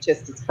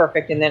it's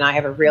perfect. And then I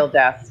have a real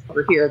desk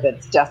over here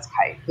that's desk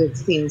height. It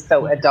seems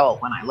so adult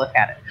when I look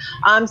at it.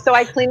 So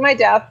I clean my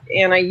desk,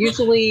 and I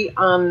usually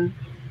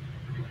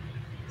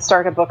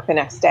start a book the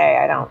next day.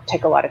 I don't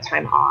take a lot of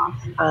time off.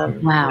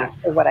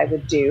 For what I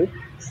would do.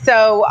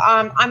 So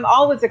I'm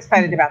always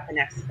excited about the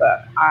next book.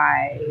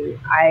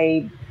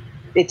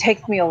 It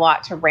takes me a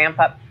lot to ramp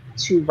up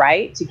to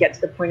write, to get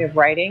to the point of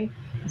writing.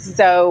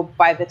 So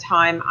by the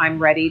time I'm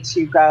ready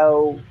to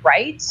go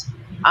write,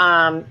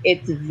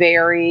 it's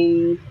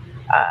very,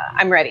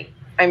 I'm ready.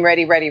 I'm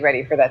ready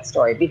for that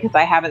story, because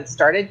I haven't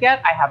started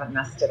yet. I haven't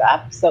messed it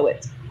up. So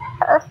it's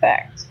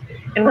perfect.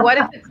 And what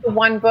if it's the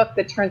one book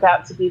that turns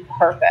out to be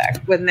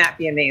perfect? Wouldn't that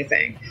be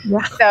amazing?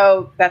 Yeah.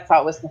 So that's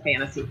always the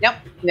fantasy. Nope,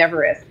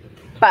 never is.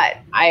 But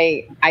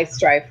I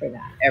strive for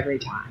that every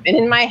time. And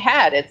in my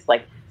head, it's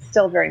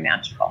still very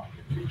magical.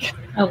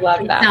 I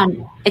love that.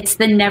 It's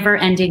the never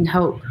ending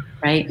hope.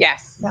 Right?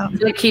 Yes. Yeah.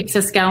 It keeps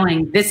us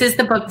going. This is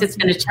the book that's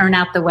going to turn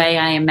out the way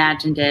I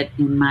imagined it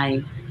in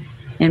my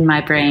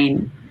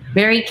brain.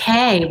 Mary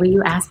Kay, will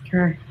you ask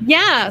her?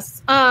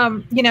 Yes.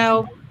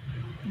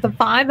 The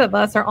 5 of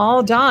us are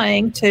all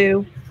dying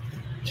to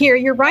hear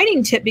your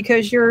writing tip,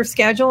 because your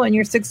schedule and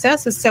your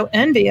success is so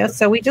envious.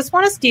 So we just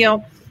want to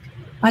steal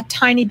a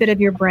tiny bit of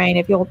your brain,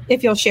 if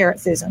you'll share it,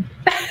 Susan.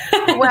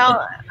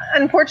 Well,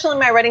 unfortunately,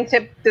 my writing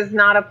tip does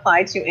not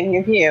apply to any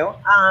of you.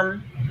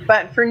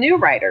 But for new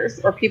writers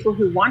or people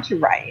who want to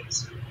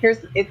write,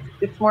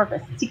 it's more of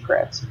a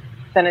secret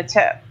than a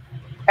tip.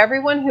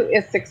 Everyone who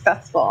is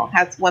successful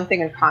has one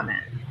thing in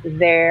common.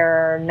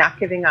 They're not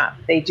giving up.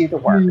 They do the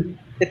work.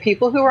 The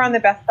people who are on the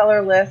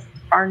bestseller list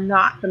are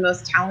not the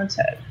most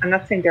talented. I'm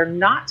not saying they're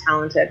not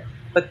talented,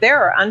 but there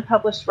are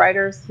unpublished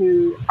writers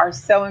who are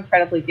so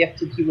incredibly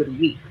gifted you would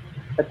weep.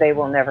 But they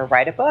will never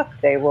write a book.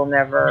 They will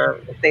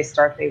never, if they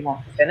start, they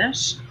won't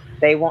finish.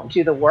 They won't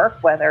do the work,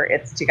 whether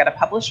it's to get a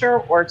publisher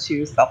or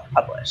to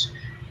self-publish.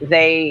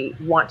 They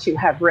want to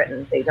have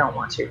written. They don't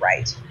want to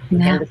write.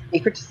 Yeah. And the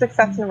secret to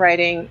success in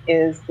writing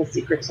is the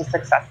secret to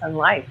success in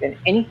life, in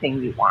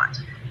anything you want.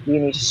 You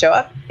need to show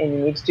up and you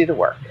need to do the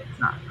work. It's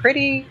not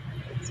pretty.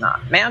 It's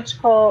not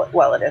magical.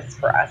 Well, it is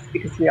for us,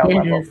 because we all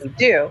love what we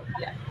do.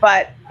 Yeah.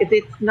 But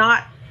it's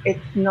not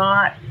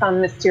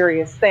some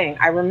mysterious thing.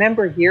 I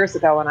remember years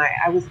ago when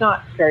I was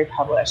not very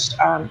published.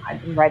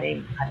 I've been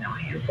writing, a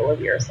handful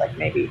of years,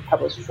 maybe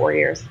published 4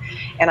 years.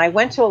 And I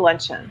went to a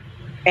luncheon,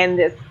 and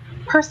this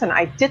person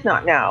I did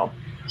not know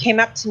came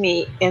up to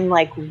me and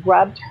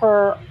rubbed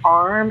her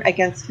arm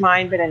against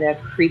mine, but in a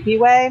creepy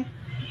way.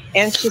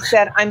 And she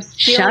said, I'm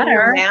stealing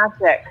your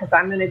magic, because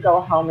I'm going to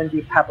go home and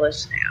be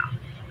published now.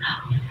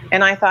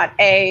 And I thought,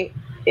 A,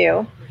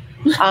 ew.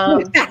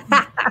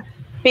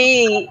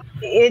 B,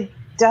 it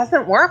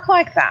doesn't work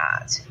like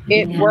that.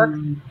 It works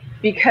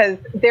because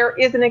there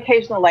is an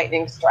occasional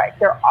lightning strike.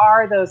 There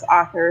are those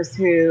authors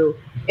who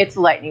it's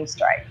a lightning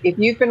strike. If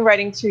you've been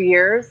writing 2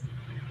 years,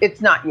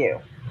 it's not you,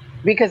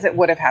 because it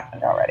would have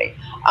happened already.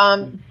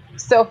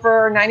 So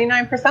for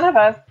 99% of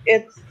us,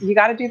 you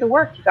got to do the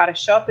work. You got to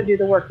show up and do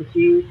the work. If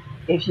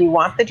you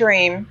want the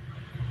dream,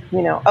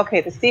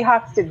 okay, the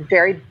Seahawks did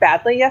very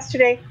badly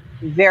yesterday,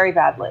 very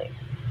badly.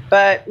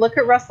 But look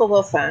at Russell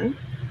Wilson.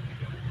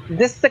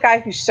 This is the guy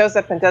who shows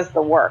up and does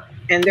the work.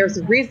 And there's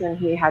a reason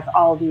he has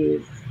all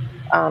these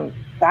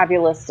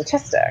fabulous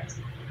statistics,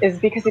 is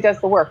because he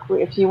does the work.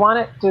 If you want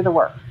it, do the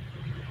work.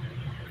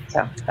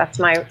 So that's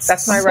my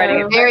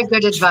writing. Very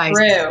good advice.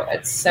 True.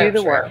 It's so do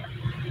the work.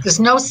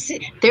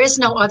 There is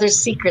no other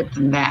secret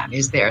than that,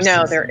 is there?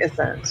 No, there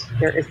isn't.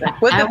 There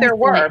isn't. Would that there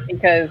were,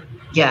 because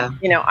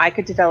I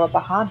could develop a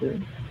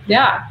hobby.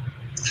 Yeah.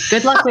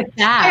 Good luck with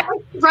that.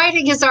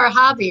 Writing is our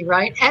hobby,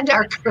 right? And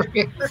our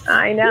career.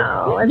 I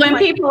know. When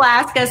people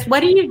ask us, what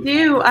do you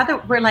do?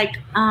 We're like,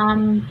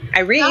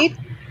 I read.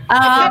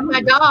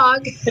 My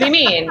dog. What do you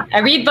mean? I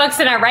read books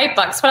and I write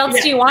books. What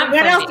else do you want?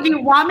 What else do you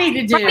want me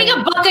to do? Writing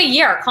a book a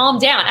year. Calm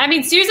down. I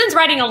mean, Susan's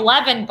writing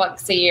 11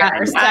 books a year.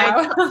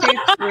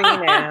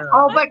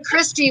 Oh, but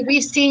Christy,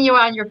 we've seen you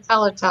on your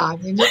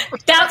Peloton.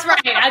 That's right.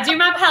 I do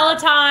my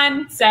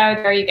Peloton. So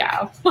there you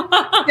go.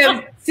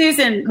 So,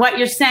 Susan, what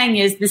you're saying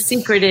is the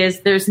secret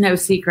is there's no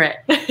secret.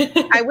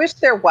 I wish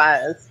there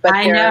was, but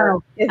I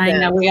know.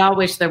 We all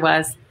wish there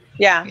was.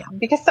 Yeah.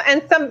 Because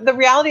the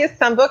reality is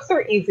some books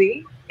are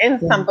easy and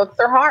some books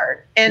are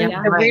hard, and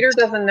the reader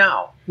doesn't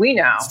know. We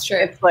know. It's true.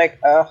 It's like,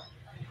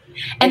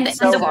 and it's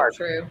so hard.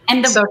 True.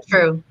 And so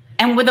true.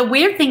 And the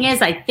weird thing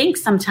is, I think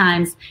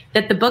sometimes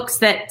that the books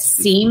that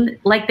seem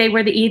like they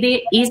were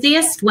the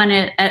easiest, when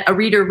a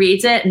reader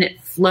reads it and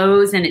it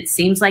flows and it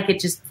seems like it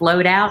just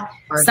flowed out,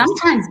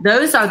 sometimes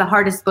those are the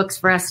hardest books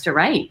for us to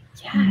write.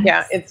 Yes.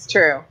 Yeah, it's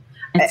true.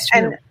 It's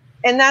true.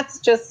 And that's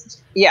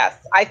just, yes,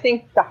 I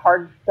think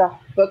the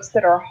books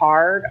that are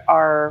hard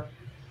are,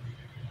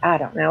 I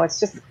don't know, it's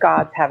just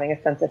God's having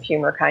a sense of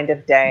humor kind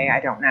of day. I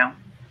don't know.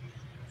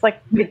 It's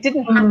like, it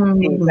didn't have to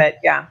be, but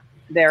yeah.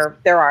 There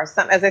are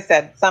some, as I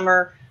said, some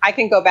are, I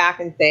can go back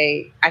and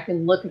say, I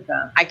can look at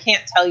them. I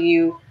can't tell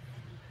you,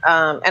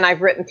 and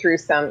I've written through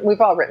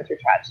we've all written through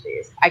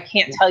tragedies. I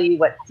can't tell you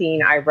what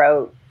scene I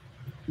wrote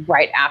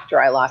right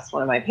after I lost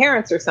one of my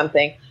parents or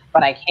something,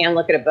 but I can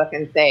look at a book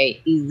and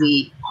say,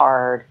 easy,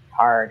 hard.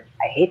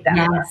 I hate that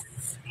book.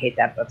 I hate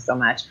that book so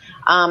much.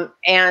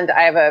 And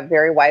I have a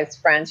very wise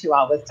friend who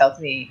always tells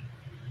me,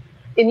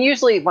 and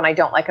usually when I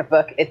don't like a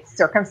book, it's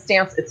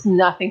circumstance. It's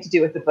nothing to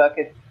do with the book.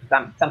 It's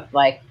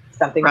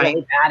something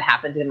really bad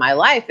happened in my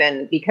life.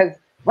 And because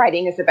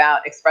writing is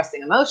about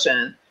expressing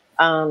emotion,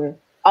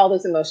 all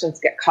those emotions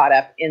get caught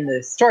up in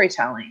the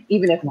storytelling,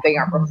 even if they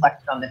aren't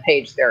reflected on the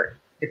page.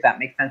 If that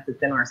makes sense,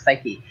 it's in our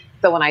psyche.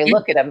 So when I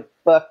look at a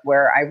book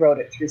where I wrote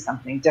it through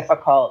something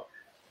difficult,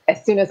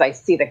 as soon as I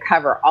see the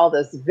cover, all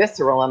those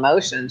visceral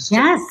emotions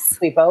just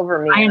sweep over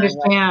me. I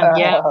understand.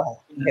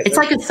 It's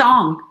like a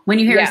song. When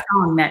you hear a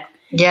song that.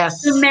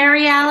 Yes. So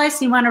Mary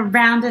Alice, you want to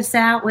round us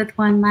out with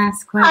one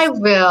last question? I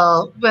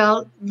will.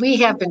 Well, we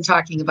have been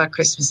talking about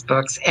Christmas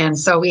books, and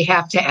so we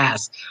have to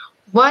ask,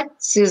 what,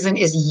 Susan,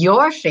 is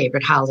your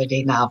favorite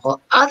holiday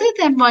novel, other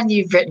than one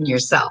you've written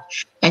yourself?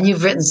 And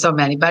you've written so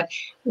many, but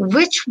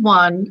which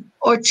one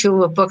or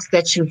two of books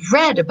that you've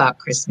read about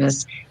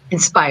Christmas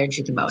inspired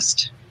you the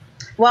most?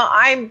 Well,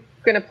 I'm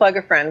going to plug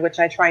a friend, which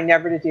I try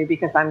never to do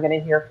because I'm going to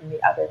hear from the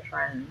other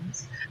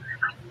friends.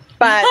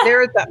 But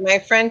there is my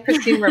friend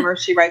Christine Rimmer.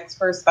 She writes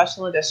for a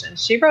special edition.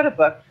 She wrote a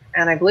book,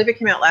 and I believe it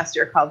came out last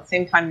year, called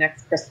Same Time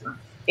Next Christmas.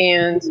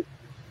 And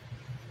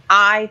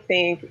I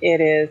think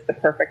it is the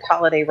perfect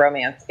holiday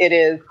romance. It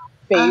is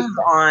based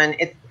on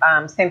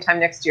Same Time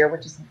Next Year,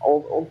 which is an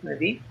old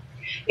movie.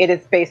 It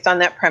is based on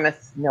that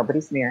premise.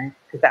 Nobody's married,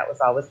 because that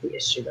was always the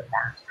issue with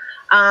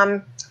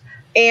that.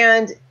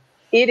 And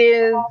it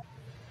is.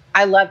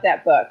 I love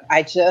that book.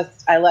 I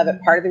love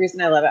it. Part of the reason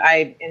I love it,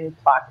 I'm in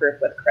plot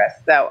group with Chris,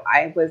 so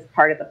I was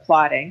part of the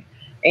plotting.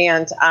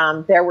 And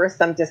there were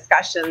some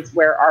discussions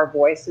where our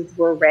voices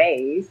were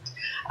raised.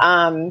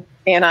 And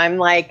I'm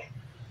like,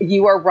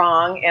 you are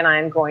wrong, and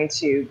I'm going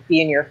to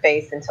be in your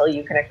face until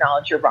you can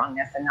acknowledge your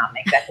wrongness and not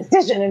make that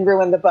decision and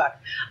ruin the book.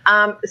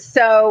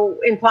 So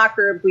in plot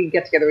group, we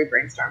get together, we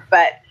brainstorm.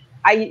 But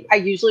I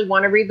usually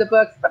want to read the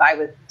books, but I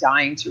was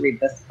dying to read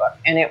this book,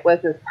 and it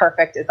was as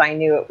perfect as I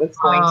knew it was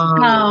going to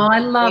be. Oh, I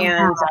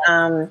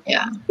love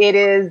that. It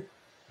is.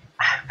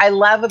 I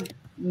love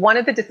one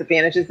of the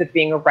disadvantages of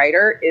being a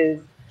writer is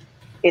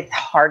it's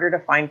harder to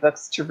find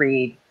books to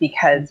read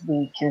because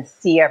we can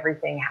see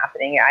everything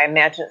happening. I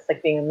imagine it's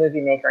like being a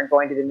movie maker and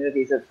going to the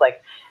movies. It's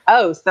like,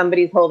 oh,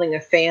 somebody's holding a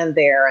fan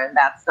there, and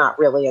that's not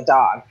really a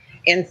dog.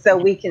 And so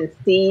we can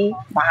see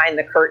behind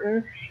the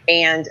curtain.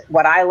 And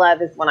what I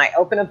love is when I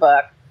open a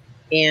book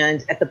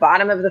and at the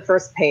bottom of the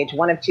first page,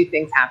 one of two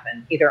things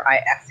happen. Either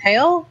I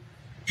exhale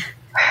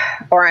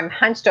or I'm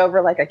hunched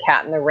over like a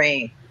cat in the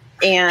rain.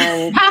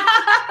 And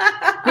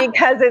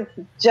because it's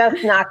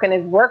just not going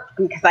to work,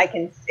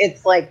 because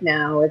it's like,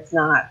 no, it's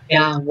not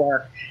going to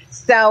work.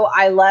 So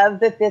I love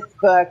that this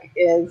book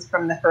is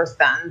from the first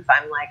sentence.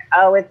 I'm like,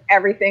 oh, it's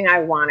everything I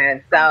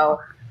wanted. So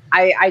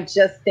I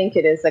just think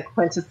it is a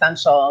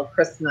quintessential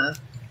Christmas.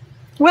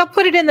 We'll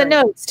put it in the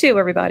notes too,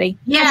 everybody.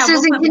 Yeah,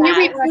 Susan, can you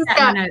repeat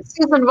that?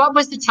 Susan, what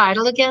was the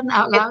title again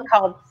out loud? It's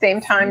called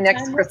Same Time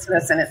Next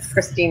Christmas, and it's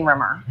Christine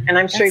Rimmer. And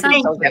I'm sure you can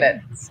still get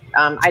it.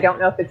 I don't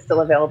know if it's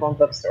still available in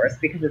bookstores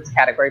because it's a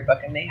category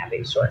book and they have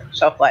a short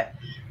shelf life,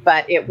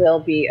 but it will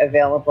be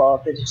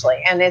available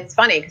digitally. And it's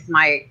funny because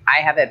I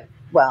have it.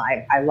 Well,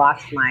 I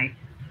lost my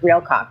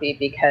real copy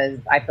because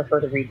I prefer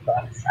to read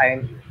books.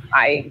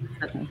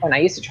 When I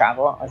used to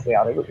travel, as we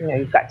all do,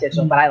 you've got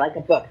digital, but I like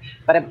a book.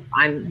 But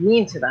I'm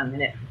mean to them,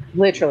 and it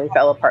literally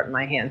fell apart in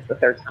my hands the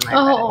third time I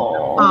read it.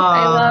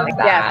 I love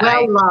that.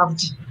 Well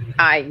loved.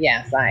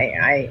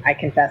 I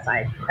confess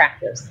I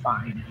cracked their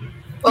spine.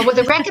 Well, with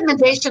a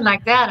recommendation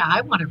like that,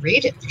 I want to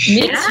read it.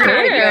 Me too.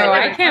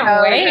 I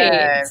can't wait.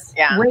 Good.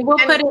 Yeah. We will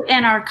put it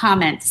in our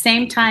comments.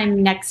 Same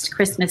time next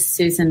Christmas,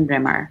 Susan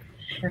Rimmer.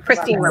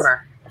 Christine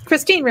Rimmer.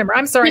 Christine Rimmer.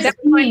 I'm sorry.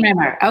 Christine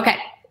Rimmer. Okay.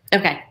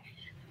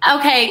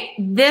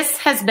 This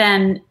has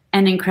been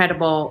an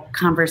incredible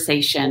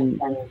conversation.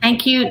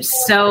 Thank you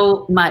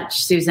so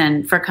much,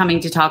 Susan, for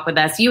coming to talk with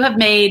us. You have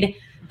made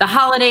the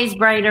holidays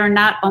brighter,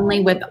 not only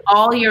with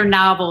all your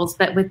novels,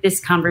 but with this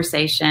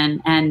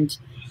conversation. And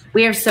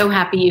we are so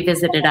happy you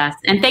visited us.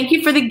 And thank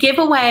you for the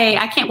giveaway.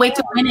 I can't wait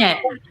to win it.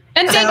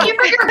 And thank you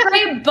for your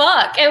great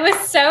book. It was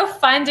so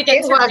fun to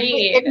get to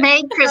read. It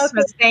made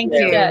Christmas. Thank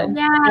you. Yeah,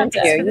 Thank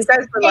you. You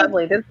guys were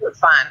lovely. This was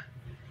fun.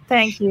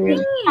 Thank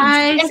you.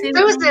 Hi, And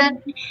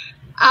Susan,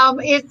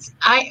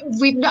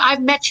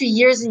 I've met you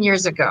years and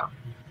years ago.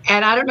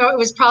 And I don't know, it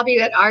was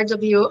probably at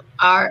RWA.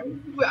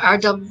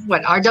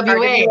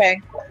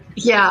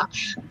 Yeah,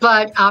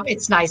 but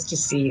it's nice to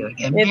see you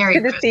again. It's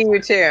good to see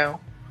you too.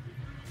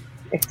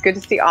 It's good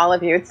to see all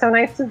of you. It's so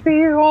nice to see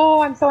you.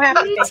 Oh, I'm so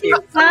happy. Thank you.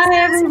 Bye,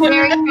 everyone.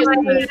 Merry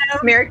Christmas.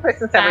 Merry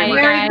Christmas,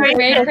 everyone.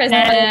 Merry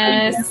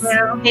Christmas.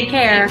 Take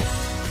care.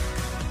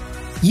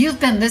 You've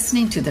been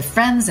listening to the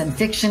Friends and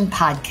Fiction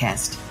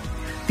Podcast.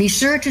 Be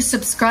sure to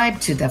subscribe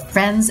to the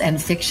Friends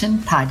and Fiction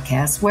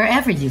Podcast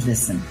wherever you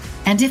listen.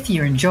 And if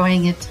you're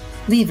enjoying it,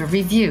 leave a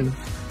review.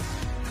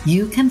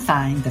 You can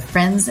find the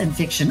Friends and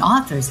Fiction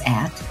authors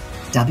at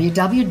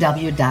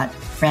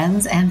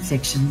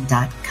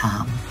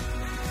www.friendsandfiction.com,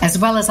 as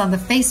well as on the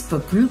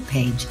Facebook group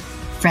page,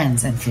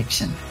 Friends and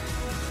Fiction.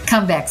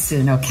 Come back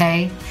soon,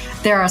 okay?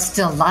 There are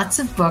still lots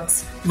of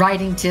books,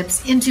 writing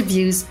tips,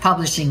 interviews,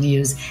 publishing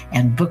news,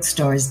 and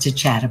bookstores to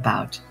chat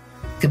about.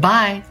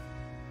 Goodbye.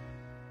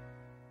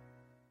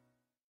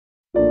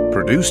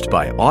 Produced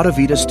by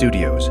Audavita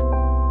Studios.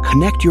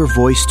 Connect your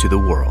voice to the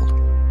world.